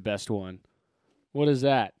second to best one. What is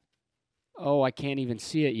that? Oh, I can't even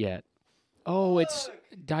see it yet. Oh, it's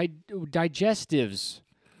digestives.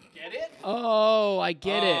 Get it? Oh, I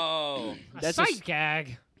get it. Oh. That's a a sight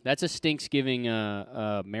gag. That's a Stinksgiving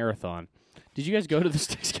marathon. Did you guys go to the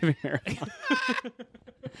Stinksgiving marathon?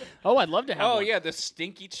 Oh, I'd love to have Oh one. yeah, the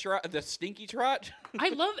stinky trot. The stinky trot. I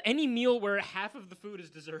love any meal where half of the food is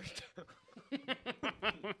dessert.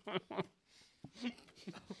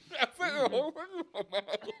 Oh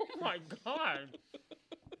my god.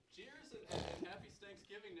 Cheers and happy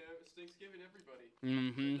Thanksgiving to Thanksgiving, everybody.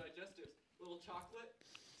 Mm-hmm. Digestives, little chocolate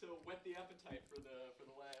to whet the appetite for the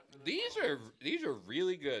lab. These are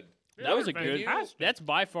really good. That was a good. Fantastic. That's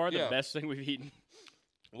by far the Yeah. best thing we've eaten.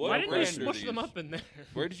 What Why didn't you brand are smush them these? up in there?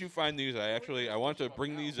 Where did you find these? I want to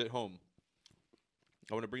bring these at home.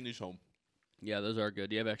 I want to bring these home. Yeah, those are good.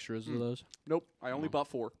 Do you have extras of those? Nope, I only bought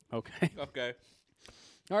 4. Okay. Okay.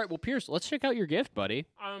 All right. Well, Pierce, let's check out your gift, buddy.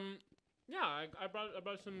 Yeah, I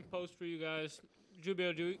brought some posts for you guys.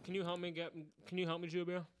 Jubio, can you help me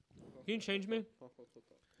Jubio? Can you change me?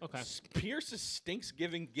 Okay. Pierce's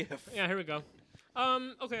Stinksgiving gift. Yeah, here we go.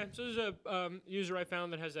 Okay, so there's a user I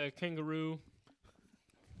found that has a kangaroo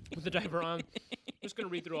with a diaper on. I'm just gonna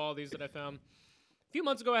read through all these that I found. A few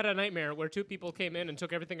months ago, I had a nightmare where 2 people came in and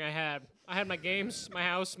took everything I had. I had my games, my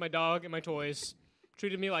house, my dog, and my toys.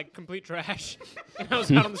 Treated me like complete trash. And I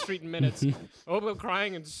was out on the street in minutes. I woke up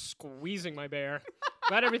crying and squeezing my bear.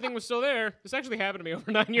 Glad everything was still there. This actually happened to me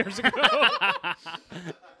over 9 years ago.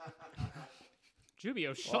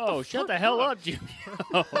 Jubio, Shut the hell up, Jubio.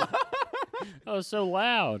 That was so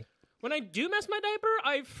loud. When I do mess my diaper,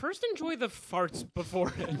 I first enjoy the farts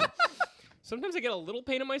before it. Sometimes I get a little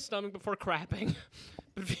pain in my stomach before crapping,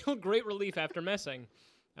 but feel great relief after messing.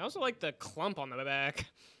 I also like the clump on the back.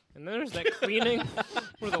 And then there's that cleaning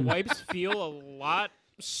where the wipes feel a lot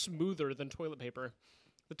smoother than toilet paper.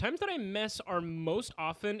 The times that I mess are most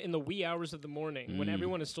often in the wee hours of the morning when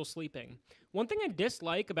everyone is still sleeping. One thing I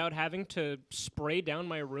dislike about having to spray down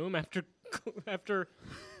my room after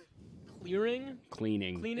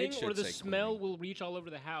cleaning It should or the say smell will reach all over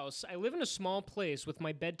the house. I live in a small place with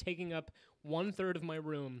my bed taking up 1/3 of my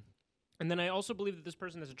room. And then I also believe that this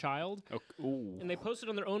person has a child. Ooh. And they posted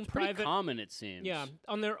on their own Pretty private common, it seems. yeah,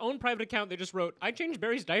 on their own private account, they just wrote, I changed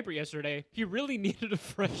Barry's diaper yesterday. He really needed a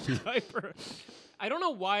fresh diaper. I don't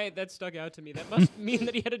know why that stuck out to me. That must mean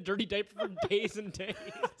that he had a dirty diaper for days and days.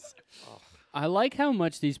 I like how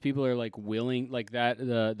much these people are like willing, like that.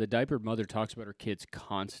 The diaper mother talks about her kids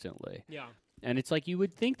constantly, Yeah. and it's like you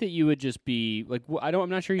would think that you would just be like, I'm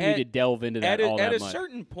not sure you need to delve into that all At that a much.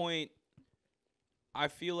 certain point, I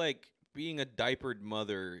feel like being a diapered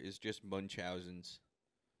mother is just Munchausen's.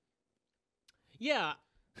 Yeah.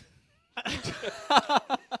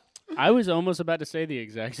 I was almost about to say the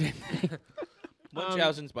exact same thing.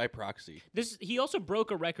 Munchausen's by proxy. He also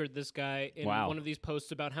broke a record, this guy, in Wow. one of these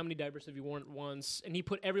posts about how many diapers have you worn at once, and he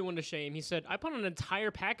put everyone to shame. He said, I put on an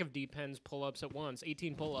entire pack of Depends pull-ups at once,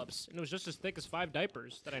 18 pull-ups, and it was just as thick as 5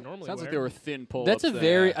 diapers that I normally Sounds wear. like they were thin pull-ups. That's a there.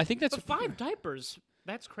 very. I think that's. But 5 diapers?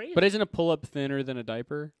 That's crazy. But isn't a pull-up thinner than a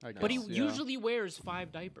diaper? I guess, But he yeah. usually wears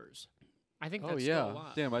 5 diapers. I think Oh that's yeah, still a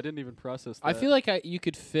lot. damn! I didn't even process that. I feel like you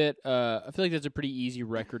could fit. I feel like that's a pretty easy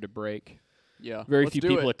record to break. yeah. Very let's few do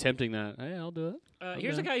people it. attempting that. Hey, I'll do it.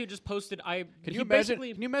 Here's a guy who just posted. Can he you imagine?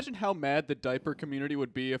 basically- Can you imagine how mad the diaper community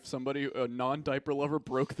would be if somebody, a non-diaper lover,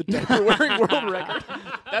 broke the diaper wearing world record?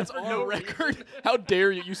 That's our record. How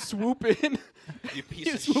dare you? You swoop in. You You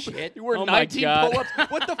piece of swoop shit. You were Oh my 19 God.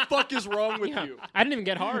 pull-ups. What the fuck is wrong with you? I didn't even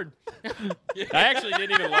get hard. I actually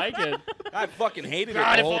didn't even like it. I fucking hated it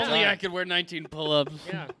God, the if whole only I time. could wear 19 pull-ups.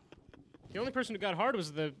 Yeah. The only person who got hard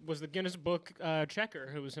was the Guinness Book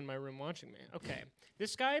checker who was in my room watching me. Okay.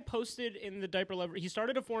 This guy posted in the diaper lover. He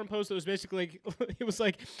started a forum post that was basically it was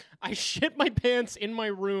like, I shit my pants in my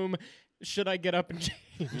room. Should I get up and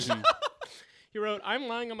change? He wrote, I'm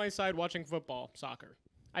lying on my side watching football, soccer.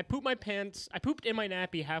 I pooped in my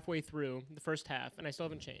nappy halfway through the first half, and I still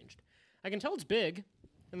haven't changed. I can tell it's big,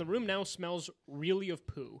 and the room now smells really of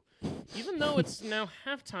poo. Even though it's now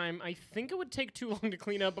halftime, I think it would take too long to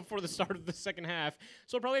clean up before the start of the second half,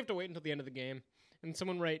 so I'll probably have to wait until the end of the game. And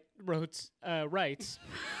someone writes,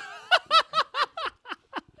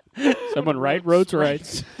 Someone wrote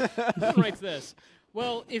rights. writes this.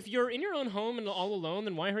 Well, if you're in your own home and all alone,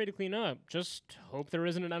 then why hurry to clean up? Just hope there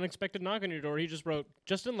isn't an unexpected knock on your door. He just wrote,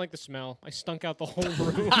 just didn't like the smell. I stunk out the whole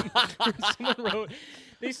room. Someone wrote,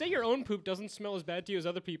 they say your own poop doesn't smell as bad to you as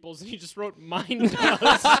other people's, and he just wrote, mine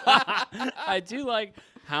does. I do like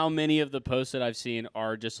how many of the posts that I've seen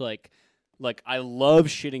are just like Like, I love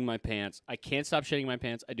shitting my pants. I can't stop shitting my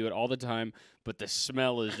pants. I do it all the time, but the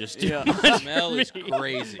smell is just too Yeah. much The for smell is me.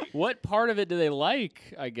 crazy. What part of it do they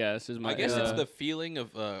like, I guess, is my I guess it's the feeling of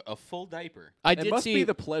a full diaper. I It did must see, be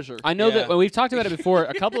the pleasure. I know Yeah. that when we've talked about it before,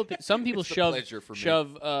 a couple of some people It's the shove pleasure for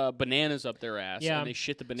me. bananas up their ass Yeah. and they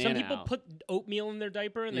shit the banana Some people out. put oatmeal in their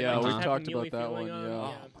diaper and they Yeah, might we've just have talked a mealy about that feeling one, on.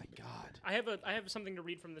 yeah. Oh my god. I have something to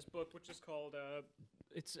read from this book, which is called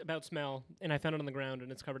it's about smell, and I found it on the ground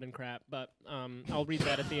and it's covered in crap. But I'll read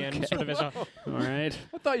that at the end, sort of as a. All right.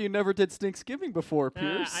 I thought you never did Stinksgiving before,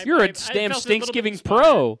 Pierce. You're a I damn felt a little bit Stinksgiving inspired.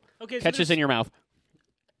 pro. Okay, so Catch this in your mouth.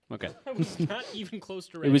 Okay. I was not even close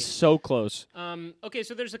to It ready. was so close. Okay,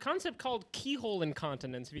 so there's a concept called keyhole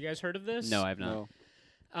incontinence. Have you guys heard of this? No, I have not. No.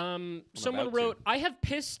 Someone about to. wrote, I have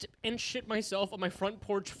pissed and shit myself on my front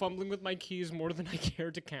porch fumbling with my keys more than I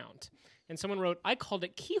care to count. And someone wrote, I called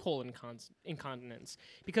it keyhole incontinence.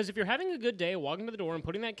 Because if you're having a good day, walking to the door and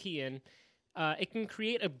putting that key in, it can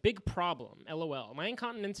create a big problem. LOL. My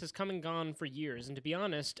incontinence has come and gone for years. And to be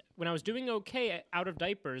honest, when I was doing okay out of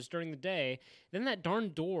diapers during the day, then that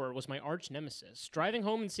darn door was my arch nemesis. Driving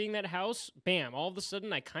home and seeing that house, bam, all of a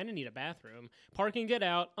sudden I kind of need a bathroom. Park and get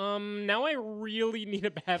out. Now I really need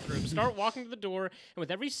a bathroom. Start walking to the door, and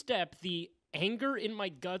with every step, the anger in my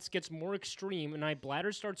guts gets more extreme, and my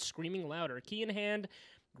bladder starts screaming louder. Key in hand,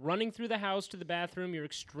 running through the house to the bathroom. You're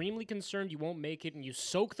extremely concerned you won't make it, and you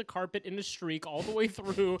soak the carpet in a streak all the way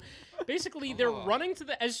through. Basically, they're running to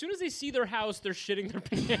the. As soon as they see their house, they're shitting their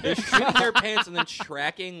pants. They're shitting their pants and then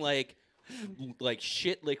tracking like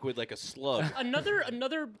shit liquid like a slug.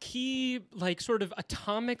 Another key, like, sort of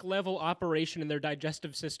atomic level operation in their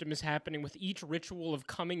digestive system is happening with each ritual of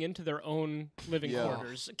coming into their own living Yeah.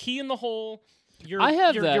 quarters. Key in the hole. Your, I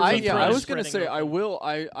have your, that. Your I vagina was is gonna spreading say open.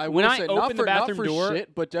 I When will I say open not the for bathroom not for door-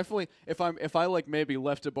 shit, but definitely if I like maybe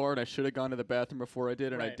left a bar and I should have gone to the bathroom before I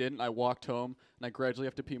did and I Right. didn't, I walked home and I gradually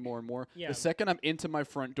have to pee more and more. Yeah. The second I'm into my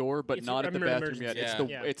front door, but If not you're at the in an bathroom yet, it's emergency. the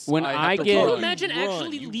Yeah. it's When I I have to get- Can you run. imagine You run,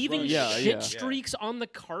 actually you leaving run. Yeah, shit yeah. streaks on the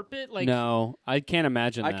carpet? Like, No, I can't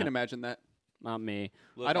imagine I that. can imagine that. Not me.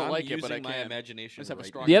 Look, I don't I'm like it, but I using my can. imagination. I just have a right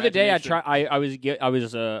strong now. The other day, I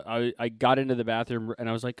imagination. I got into the bathroom and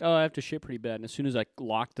I was like, oh, I have to shit pretty bad. And as soon as I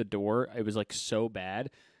locked the door, it was like so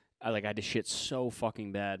bad. I had to shit so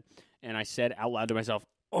fucking bad. And I said out loud to myself,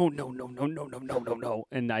 oh no.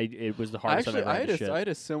 And it was the hardest I've Actually, ever I had had to a, shit. I had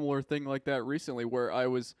a similar thing like that recently where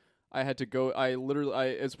I had to go.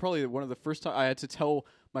 It's probably one of the first time I had to tell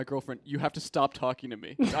my girlfriend, you have to stop talking to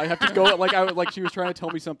me. I have to go. Like she was trying to tell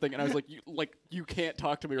me something, and I was like, you can't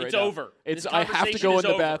talk to me right It's now. over. It's This I have to conversation go is in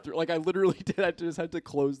the over. bathroom. Like I literally did. I just had to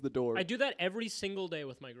close the door. I do that every single day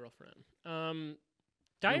with my girlfriend. You're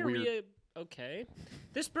Diarrhea. Okay.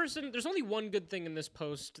 This person, there's only one good thing in this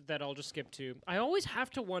post that I'll just skip to. I always have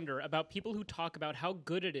to wonder about people who talk about how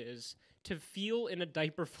good it is to feel in a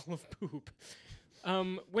diaper full of poop.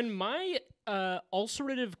 When my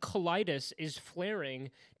ulcerative colitis is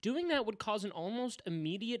flaring, doing that would cause an almost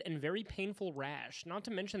immediate and very painful rash, not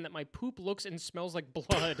to mention that my poop looks and smells like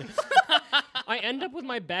blood. I end up with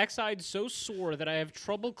my backside so sore that I have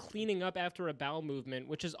trouble cleaning up after a bowel movement,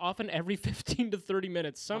 which is often every 15 to 30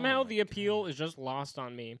 minutes. Somehow the appeal is just lost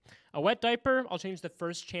on me. A wet diaper, I'll change the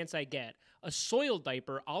first chance I get. A soiled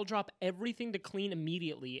diaper, I'll drop everything to clean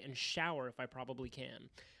immediately and shower if I probably can.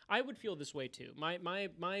 I would feel this way too. My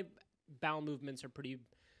bowel movements are pretty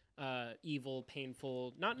evil,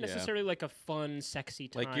 painful, not necessarily like a fun, sexy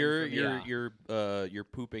time. Like for me. you're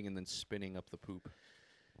pooping and then spinning up the poop.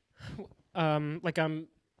 Like I'm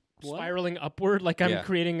spiraling upward, like I'm Yeah.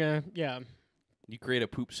 creating a You create a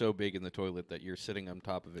poop so big in the toilet that you're sitting on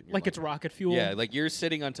top of it. And you're like it's rocket fuel. Yeah, like you're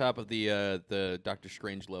sitting on top of the Dr.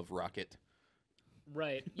 Strangelove rocket.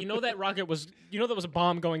 Right. You know that rocket was. You know that was a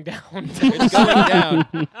bomb going down. It's going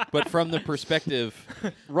down, but from the perspective.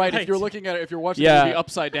 right. Right. If you're looking at it, if you're watching Yeah. the movie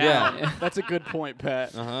upside down, Yeah. that's a good point,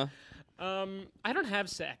 Pat. Uh huh. I don't have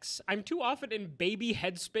sex. I'm too often in baby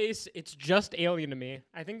headspace. It's just alien to me.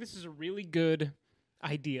 I think this is a really good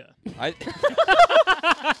idea.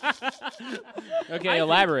 Okay,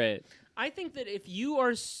 elaborate. I think that if you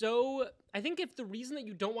are so... I think if the reason that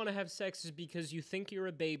you don't want to have sex is because you think you're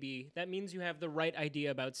a baby, that means you have the right idea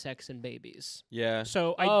about sex and babies. Yeah.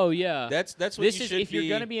 So Oh yeah. That's what This you is should if be. you're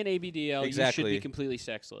gonna be an ABDL, you Exactly. should be completely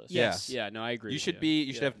sexless. Yes. Yeah. No, I agree. You with should you. be.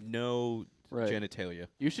 You should Yeah. have no Right. genitalia.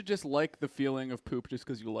 You should just like the feeling of poop just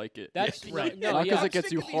because you like it. That's Right. No, Not because yeah. it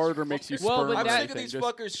gets you hard or makes you Well, sperm but or I'm that- sick of anything. these Just-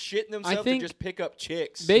 fuckers shitting themselves think- to just pick up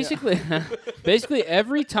chicks. Basically, basically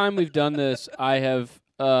every time we've done this, I've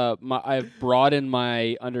broadened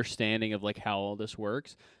my understanding of like how all this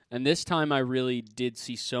works. And this time, I really did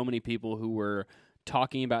see so many people who were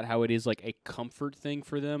talking about how it is like a comfort thing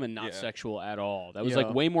for them and not Yeah. sexual at all. That was Yeah.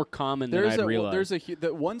 like way more common than I'd realized. There's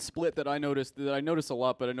the one split that I noticed a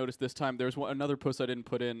lot, but I noticed this time. There's another post I didn't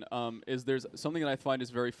put in. Is there's something that I find is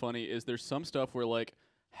very funny. Is there's some stuff where like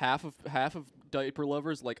half of diaper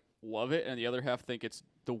lovers like love it, and the other half think it's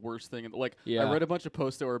the worst thing. And like Yeah. I read a bunch of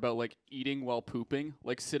posts that were about like eating while pooping,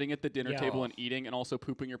 like sitting at the dinner Yeah. table and eating, and also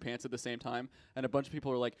pooping your pants at the same time. And a bunch of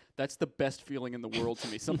people are like, "That's the best feeling in the world to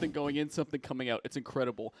me. Something going in, something coming out. It's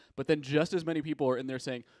incredible." But then just as many people are in there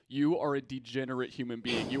saying, "You are a degenerate human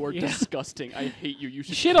being. You are Yeah. disgusting. I hate you. You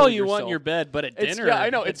should shit kill all you want in yourself." your bed, but at It's- dinner, yeah,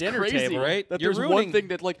 I know, at it's dinner crazy. table. Right? That You're there's one ruining- thing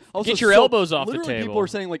that like also Get your so elbows off the literally table. people are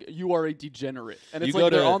saying like you are a degenerate, and You it's go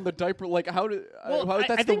like they're to- on the diaper. Like how do Well, how, I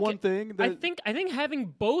that's the think- one thing that I think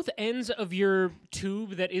having both ends of your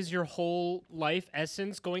tube that is your whole life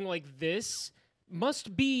essence going like this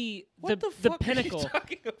must be What the the fuck pinnacle. are you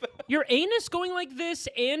talking about? Your anus going like this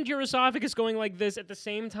and your esophagus going like this at the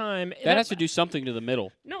same time. That has to do something to the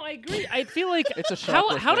middle. No, I agree. I feel like It's a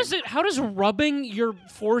chakra how thing. how does rubbing your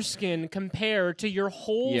foreskin compare to your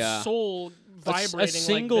whole Yeah. soul A vibrating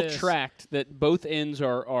single like this? tract that both ends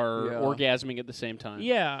are Yeah. orgasming at the same time.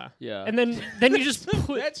 Yeah. Yeah. And then you just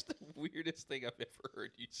put That's the weirdest thing I've ever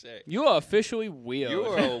heard you say. You are officially weird. You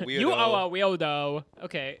are a weirdo. you are a weirdo.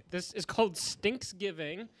 Okay, this is called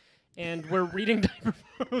Stinksgiving, and we're reading diaper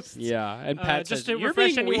posts. Yeah, and Pat just says, to "You're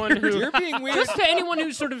refresh being anyone weird." who You're being weird. just to anyone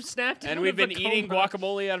who sort of snapped. And out we've of a been eating coma.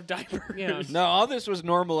 guacamole out of diapers. Yeah. No, all this was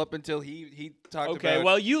normal up until he talked Okay, about.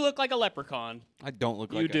 well, you look like a leprechaun. I don't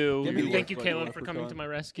look you like do. Give me Thank you, Like a Caleb, for coming leprechaun. to my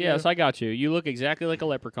rescue. Yes, I got you. You look exactly like a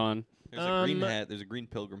leprechaun. There's a green Um, hat. There's a green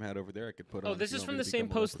pilgrim hat over there I could put on. Oh, if this you is want from me the to same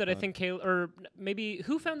become a post that I leprechaun. think Caleb, or maybe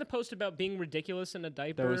who found the post about being ridiculous in a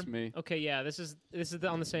diaper? was me. Okay, yeah, this is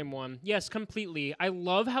on the same one. Yes, completely. I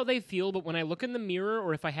love how they feel, but when I look in the mirror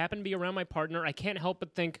or if I happen to be around my partner, I can't help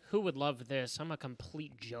but think, who would love this? I'm a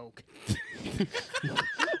complete joke.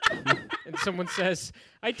 And someone says,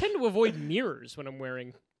 I tend to avoid mirrors when I'm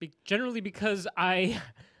wearing, generally because I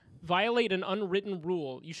violate an unwritten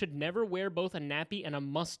rule. You should never wear both a nappy and a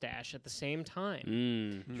mustache at the same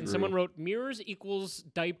time. And someone wrote, mirrors equals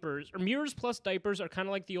diapers, or mirrors plus diapers are kind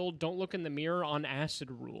of like the old don't look in the mirror on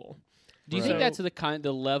acid rule. Do you Right. think that's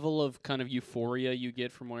the level of kind of euphoria you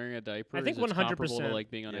get from wearing a diaper? I think Is it's comparable 100%. to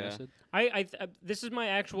like being on Yeah. acid. This is my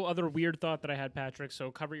actual other weird thought that I had, Patrick,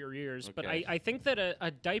 so cover your ears. But Okay. I think that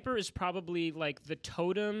a diaper is probably like the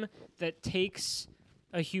totem that takes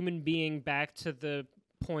a human being back to the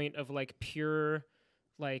point of like pure,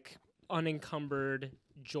 like unencumbered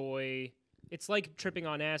joy. It's like tripping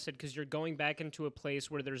on acid because you're going back into a place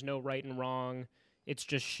where there's no right and wrong. It's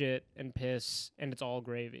just shit and piss, and it's all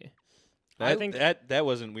gravy. I think that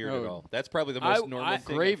wasn't weird at Oh. all. That's probably the I- most normal I-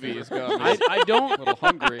 thing. Gravy has got me I a don't. little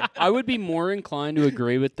hungry. I would be more inclined to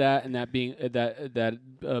agree with that and that being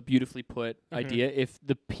that beautifully put idea if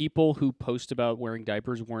the people who post about wearing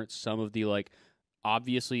diapers weren't some of the like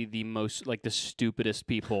obviously the most like the stupidest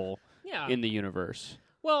people yeah. in the universe.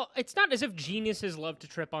 Well, it's not as if geniuses love to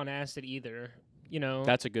trip on acid either. You know.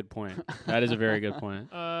 That's a good point. That is a very good point.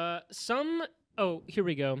 Oh, here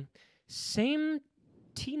we go. Same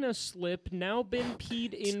Tina slip now been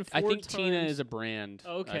peed in 4 I think times. Tina is a brand.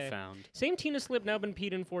 Okay. I found. Same Tina slip now been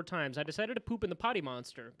peed in 4 times. I decided to poop in the potty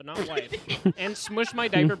monster, but not wipe, and smush my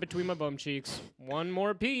diaper between my bum cheeks. One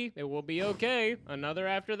more pee, it will be okay. Another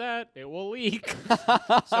after that, it will leak.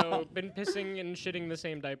 So been pissing and shitting the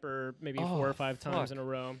same diaper maybe 4 or 5 times in a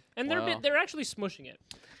row, and Wow. they're actually smushing it.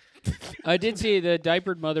 I did see the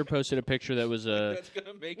diapered mother posted a picture that was That's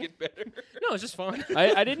gonna make it better. No, it's just fun.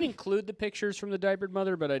 I didn't include the pictures from the diapered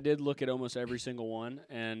mother, but I did look at almost every single one,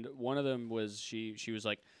 and one of them was she was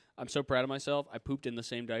like, "I'm so proud of myself. I pooped in the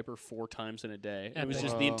same diaper 4 times in a day. It was Epic.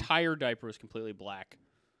 just the entire diaper was completely black.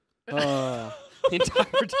 Uh, The entire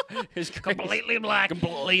diaper is Completely black.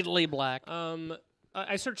 completely black.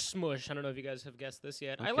 I searched smush. I don't know if you guys have guessed this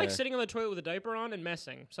yet. I like Okay. sitting on the toilet with a diaper on and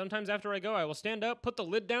messing. Sometimes after I go, I will stand up, put the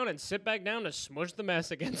lid down, and sit back down to smush the mess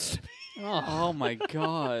against me. oh my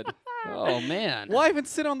god! Oh man. Why even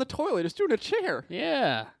sit on the toilet? Just do it in a chair.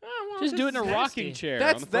 Yeah. Oh, Just do it in a it's rocking nasty. chair.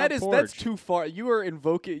 That's on the front that's porch. too far. You are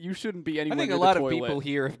invoking. You shouldn't be I anywhere think near a lot the of toilet. people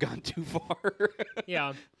here have gone too far.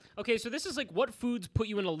 Yeah. Okay, so this is like what foods put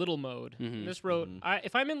you in a little mode. Mm-hmm. And this wrote,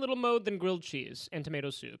 if I'm in little mode, then grilled cheese and tomato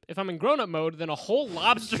soup. If I'm in grown up mode, then a whole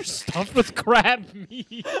lobster stuffed with crab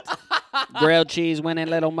meat. Grilled cheese went in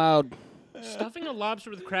little mode. Stuffing a lobster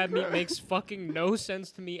with crab meat makes fucking no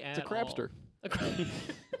sense to me at It's a crabster. all. A crab.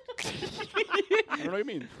 I don't know what you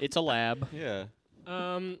mean. It's a lab. yeah.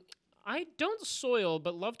 I don't soil,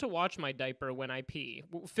 but love to watch my diaper when I pee,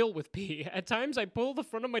 fill with pee. At times, I pull the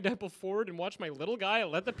front of my diaper forward and watch my little guy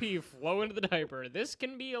let the pee flow into the diaper. This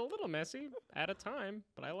can be a little messy at a time,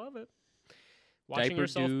 but I love it. Watching Diaper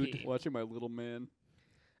yourself dude. pee. Watching my little man.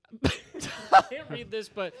 I can't read this,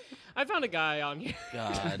 but I found a guy on here.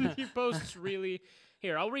 God. He posts really.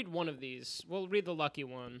 Here, I'll read one of these. We'll read the lucky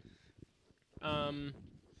one.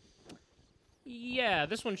 Yeah,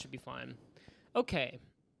 this one should be fine. Okay.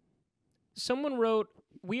 Someone wrote,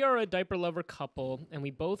 "We are a diaper lover couple, and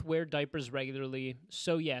we both wear diapers regularly,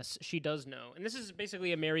 so yes, she does know." And this is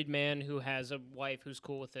basically a married man who has a wife who's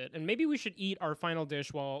cool with it. And maybe we should eat our final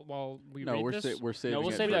dish while we No, read we're this. we're saving. No, we'll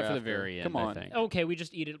it save for that for the after. very end. Come on. I think. Okay, we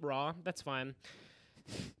just eat it raw. That's fine.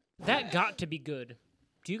 That got to be good.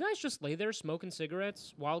 Do you guys just lay there smoking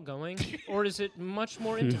cigarettes while going? Or is it much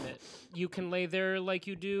more intimate? You can lay there like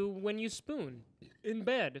you do when you spoon, in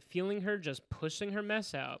bed, feeling her just pushing her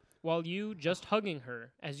mess out, while you just hugging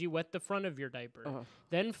her as you wet the front of your diaper.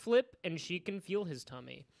 Then flip and she can feel his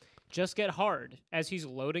tummy. Just get hard as he's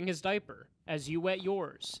loading his diaper, as you wet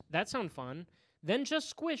yours. That sound fun. Then just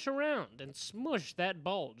squish around and smush that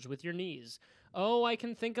bulge with your knees. Oh, I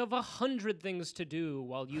can think of 100 things to do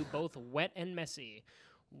while you both wet and messy.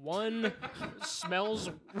 One smells...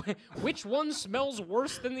 Which one smells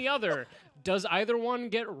worse than the other? Does either one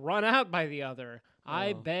get run out by the other?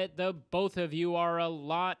 I bet the both of you are a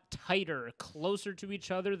lot tighter, closer to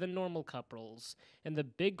each other than normal couples. And the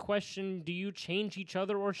big question, do you change each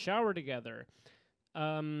other or shower together?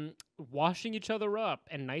 Washing each other up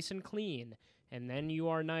and nice and clean. And then you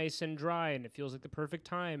are nice and dry, and it feels like the perfect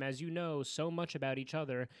time, as you know so much about each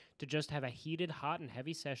other, to just have a heated, hot, and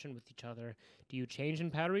heavy session with each other. Do you change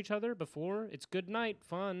and powder each other before? It's good night,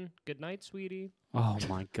 fun. Good night, sweetie. Oh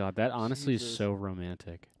my God, that honestly is so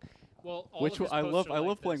romantic. Well, all Which of his one, I posts love. are I like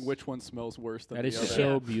love playing this. which one smells worse than That the is other.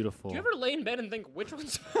 so Yeah. beautiful. Do you ever lay in bed and think which one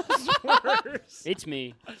smells worse? It's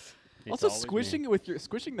me. It's Also, always me.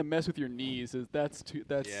 squishing the mess with your knees is that's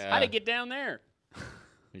Yeah. How'd it get down there?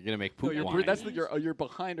 You're gonna make No, poop you're, wine. that's you're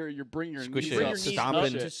behind her. You're bringing your Squish knees it Bring up, your up. knees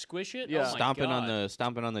stomping. up to squish it? Yeah. Oh my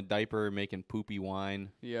stomping God. on the diaper, making poopy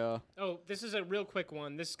wine. Yeah. Oh, this is a real quick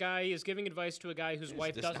one. This guy is giving advice to a guy whose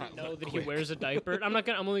wife this doesn't not know look that quick? he wears a diaper. I'm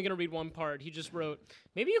only gonna read one part. He just wrote,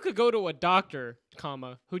 "Maybe you could go to a doctor,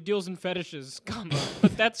 comma, who deals in fetishes, comma,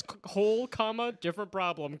 but that's whole, comma, different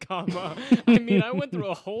problem, comma." I mean, I went through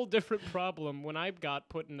a whole different problem when I got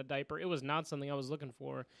put in a diaper. It was not something I was looking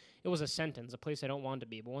for. It was a sentence, a place I don't want to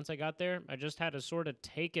be. But once I got there, I just had to sort of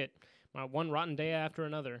take it one rotten day after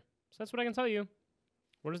another. So that's what I can tell you.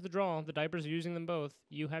 What is the draw? The diapers are using them both.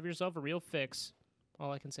 You have yourself a real fix.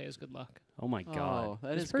 All I can say is good luck. Oh my God. Oh,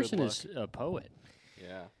 that this is good person luck. is a poet.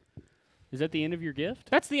 Yeah. Is that the end of your gift?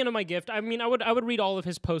 That's the end of my gift. I mean, I would read all of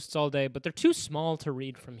his posts all day, but they're too small to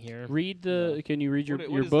read from here. Read the. Can you read your, What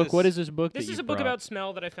your is book? this? What is this book? This that is you a book brought? about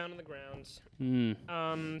smell that I found on the grounds.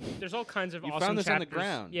 There's all kinds of You awesome found this on chapters. the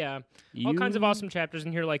ground? Yeah, all kinds of awesome chapters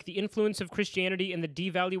in here, like the influence of Christianity and the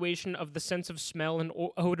devaluation of the sense of smell and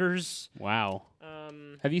odors. Wow.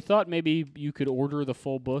 Um, Have you thought maybe you could order the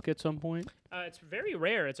full book at some point? it's very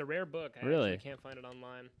rare. It's a rare book. I Really? actually can't find it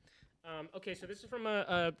online. Okay, so this is from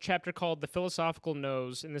a chapter called The Philosophical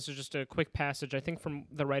Nose, and this is just a quick passage, I think, from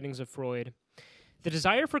the writings of Freud. The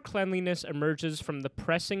desire for cleanliness emerges from the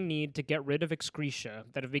pressing need to get rid of excreta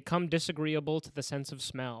that have become disagreeable to the sense of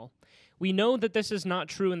smell. We know that this is not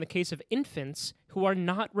true in the case of infants who are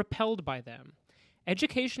not repelled by them.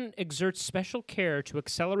 Education exerts special care to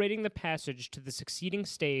accelerating the passage to the succeeding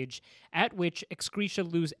stage at which excreta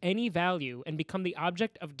lose any value and become the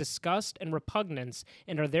object of disgust and repugnance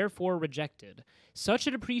and are therefore rejected. Such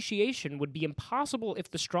a depreciation would be impossible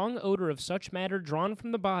if the strong odor of such matter drawn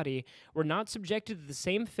from the body were not subjected to the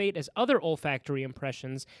same fate as other olfactory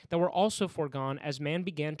impressions that were also foregone as man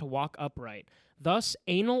began to walk upright. Thus,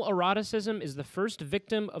 anal eroticism is the first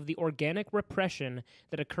victim of the organic repression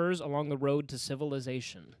that occurs along the road to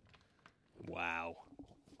civilization. Wow.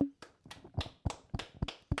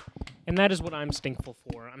 And that is what I'm stinkful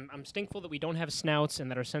for. I'm stinkful that we don't have snouts and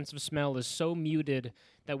that our sense of smell is so muted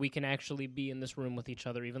that we can actually be in this room with each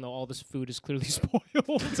other, even though all this food is clearly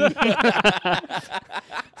spoiled.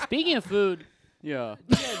 Speaking of food, Yeah.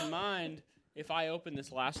 do you guys mind if I open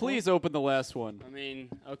this last one? Please open the last one. I mean,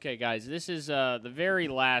 okay, guys, this is the very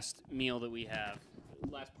last meal that we have.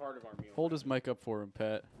 Last part of our meal. Hold his mic up for him,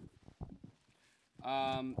 Pat.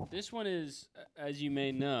 This one is, as you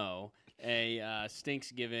may know, a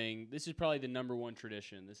Stinksgiving. This is probably the number one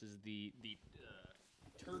tradition. This is the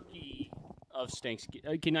turkey of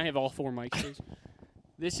Stinksgiving. Can I have all four mics, please?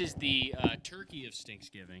 This is the turkey of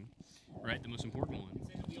Stinksgiving, right? The most important one.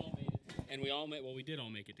 And we all made. Well, we did all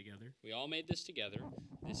make it together. We all made this together.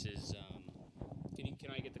 This is. Can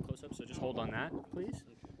I get the close up? So just hold on that, please.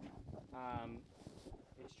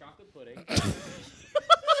 It's chocolate pudding.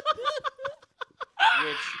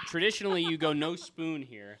 Which traditionally you go no spoon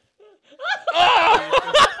here.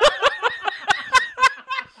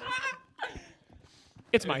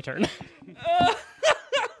 It's my turn.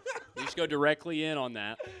 You just go directly in on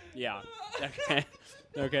that. Yeah. Okay.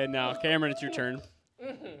 Okay. Now, Cameron, it's your turn.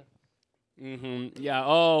 Mm-hmm. Yeah.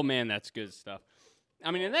 Oh man, that's good stuff. I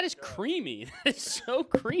mean, and that is creamy. That is so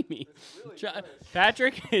creamy. Really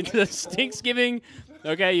Patrick, it's a Stinksgiving.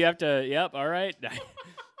 Okay, you have to. Yep. All right.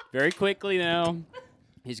 Very quickly now.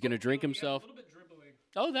 He's gonna drink himself. A little bit dribbling.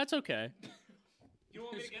 Oh, that's okay. You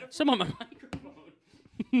want me to get it? Some on my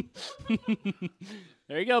microphone.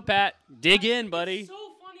 There you go, Pat. Dig in, buddy. It's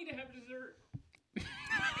so funny to have dessert.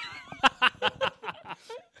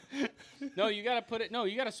 No, you gotta put it. No,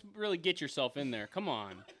 you gotta really get yourself in there. Come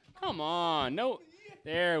on. Come on. No.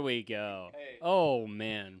 There we go. Hey. Oh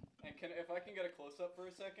man. And if I can get a close up for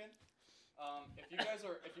a second, if you guys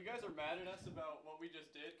are mad at us about what we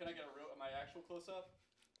just did, can I get my actual close up?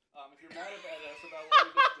 If you're mad at us about what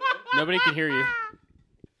we just did, Nobody can hear you.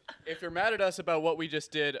 if you're mad at us about what we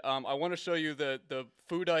just did, I want to show you the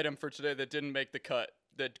food item for today that didn't make the cut,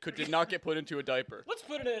 that did not get put into a diaper. Let's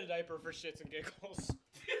put it in a diaper for shits and giggles.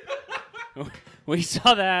 We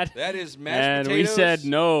saw that. That is mashed and potatoes. we said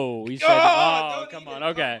no. We said, Oh, come don't on. eat it.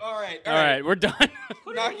 Okay. All right. All right. We're done.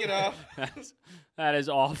 Knock it off. That is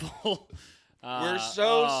awful. We're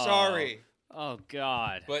so sorry, Oh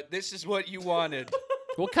God. but this is what you wanted.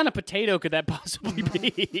 What kind of potato could that possibly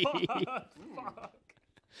be?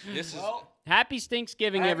 This is Happy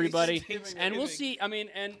Stinksgiving, Happy everybody. Stinksgiving. And we'll see. I mean,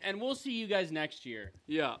 and we'll see you guys next year.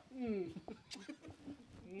 Yeah.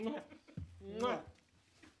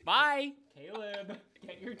 Bye. Caleb,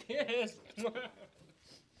 get your kiss.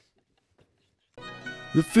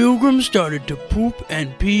 The pilgrim started to poop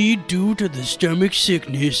and pee due to the stomach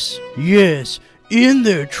sickness. Yes, in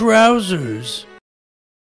their trousers.